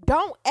just,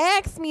 don't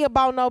ask me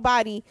about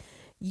nobody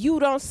you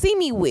don't see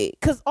me with.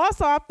 Because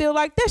also I feel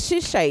like that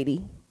shit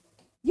shady.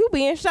 You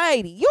being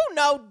shady. You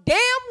know damn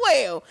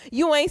well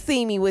you ain't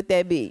seen me with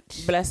that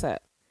bitch. Bless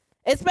up.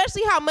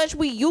 Especially how much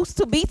we used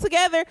to be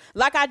together.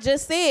 Like I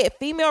just said,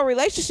 female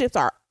relationships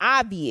are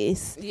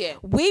obvious. Yeah.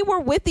 We were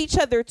with each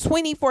other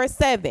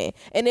 24/7.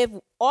 And if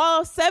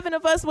all 7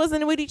 of us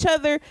wasn't with each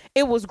other,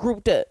 it was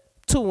grouped up.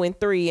 2 and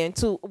 3 and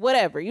 2,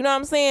 whatever. You know what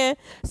I'm saying?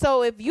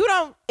 So if you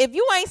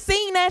ain't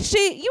seen that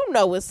shit, you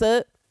know what's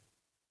up.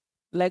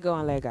 Let go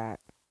and let God.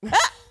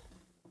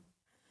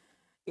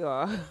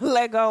 Yo,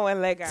 let go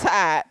and let God.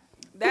 Tired.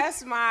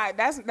 That's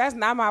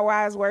not my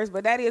wise words,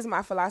 but that is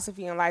my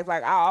philosophy in life.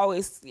 Like I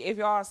always, if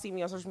y'all see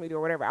me on social media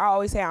or whatever, I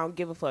always say I don't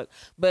give a fuck.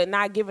 But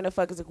not giving a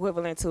fuck is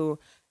equivalent to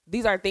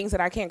these are things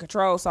that I can't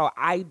control, so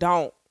I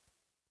don't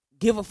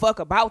give a fuck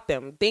about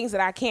them. Things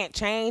that I can't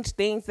change,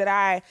 things that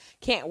I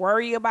can't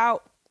worry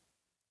about.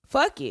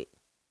 Fuck it.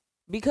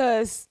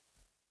 Because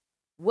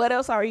what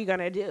else are you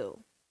gonna do?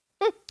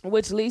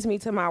 Which leads me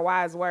to my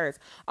wise words.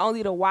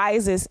 Only the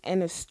wisest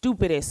and the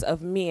stupidest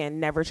of men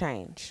never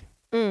change.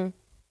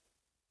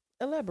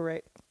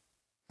 Elaborate.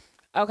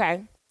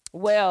 Okay.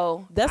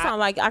 Well, that sounds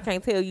like I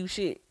can't tell you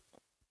shit.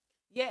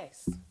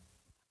 Yes.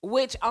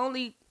 Which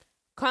only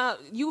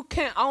you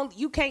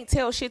can't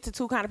tell shit to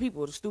 2 kind of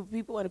people: the stupid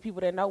people and the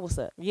people that know what's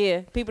up.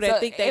 Yeah, people that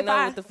think they know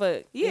what the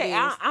fuck.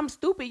 Yeah, I'm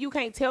stupid. You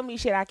can't tell me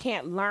shit. I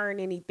can't learn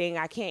anything.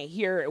 I can't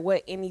hear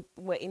what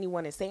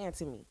anyone is saying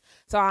to me.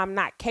 So I'm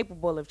not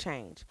capable of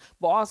change.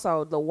 But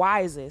also the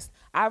wisest.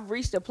 I've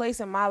reached a place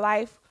in my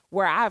life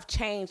where I've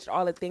changed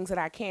all the things that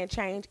I can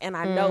change, and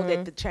I know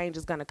that the change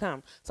is gonna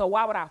come. So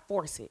why would I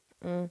force it?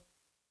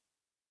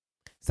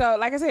 So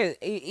like I said,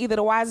 either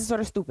the wisest or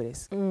the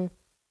stupidest.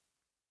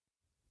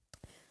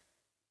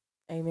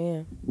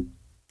 Amen.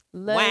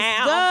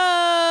 Let's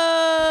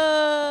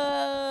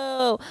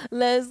go.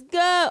 Let's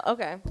go.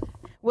 Okay.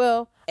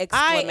 Well,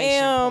 I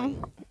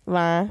am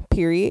line,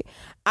 period.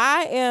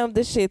 I am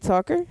the shit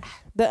talker,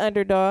 the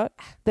underdog,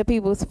 the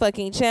people's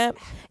fucking champ,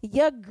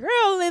 your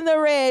girl in the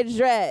red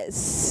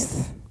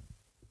dress.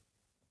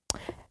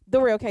 The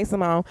Real K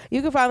Simone.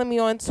 You can follow me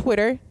on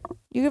Twitter.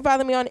 You can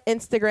follow me on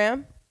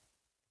Instagram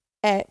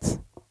at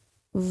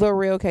The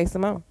Real K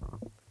Simone.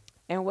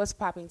 And what's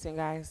Poppington,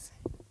 guys?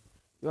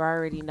 You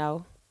already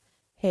know.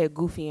 Head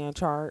Goofy in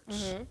charge.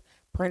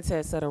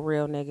 Princess of the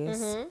real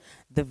niggas.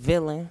 The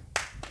villain.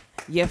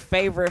 Your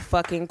favorite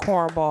fucking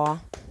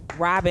cornball.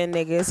 Robbing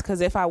niggas.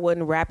 Because if I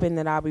wasn't rapping,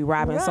 then I'll be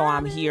robbing. So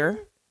I'm here.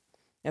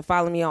 And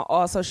follow me on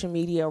all social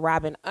media,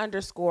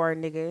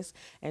 Robin_niggas.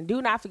 And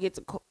do not forget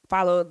to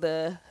follow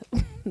do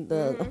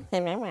not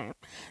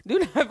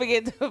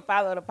forget to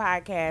follow the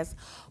podcast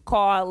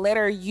called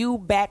Letter U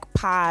Back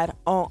Pod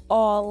on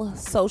all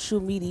social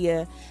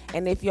media.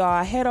 And if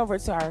y'all head over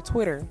to our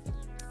Twitter,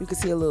 you can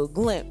see a little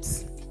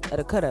glimpse of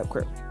the Cut Up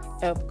Crew.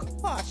 Of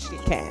course you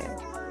can.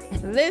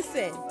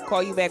 Listen.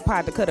 Call You Back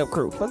Pod, the Cut Up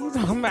Crew. What you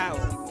talking about?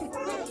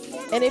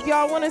 And if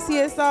y'all want to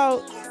see us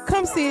out,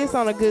 come see us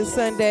on a good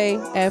Sunday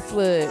at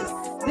Floods.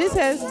 This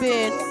has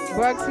been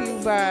brought to you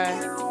by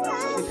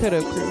the Cut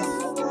Up Crew.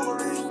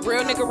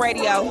 Real Nigga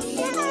Radio.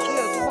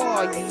 We'll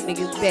call you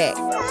niggas back.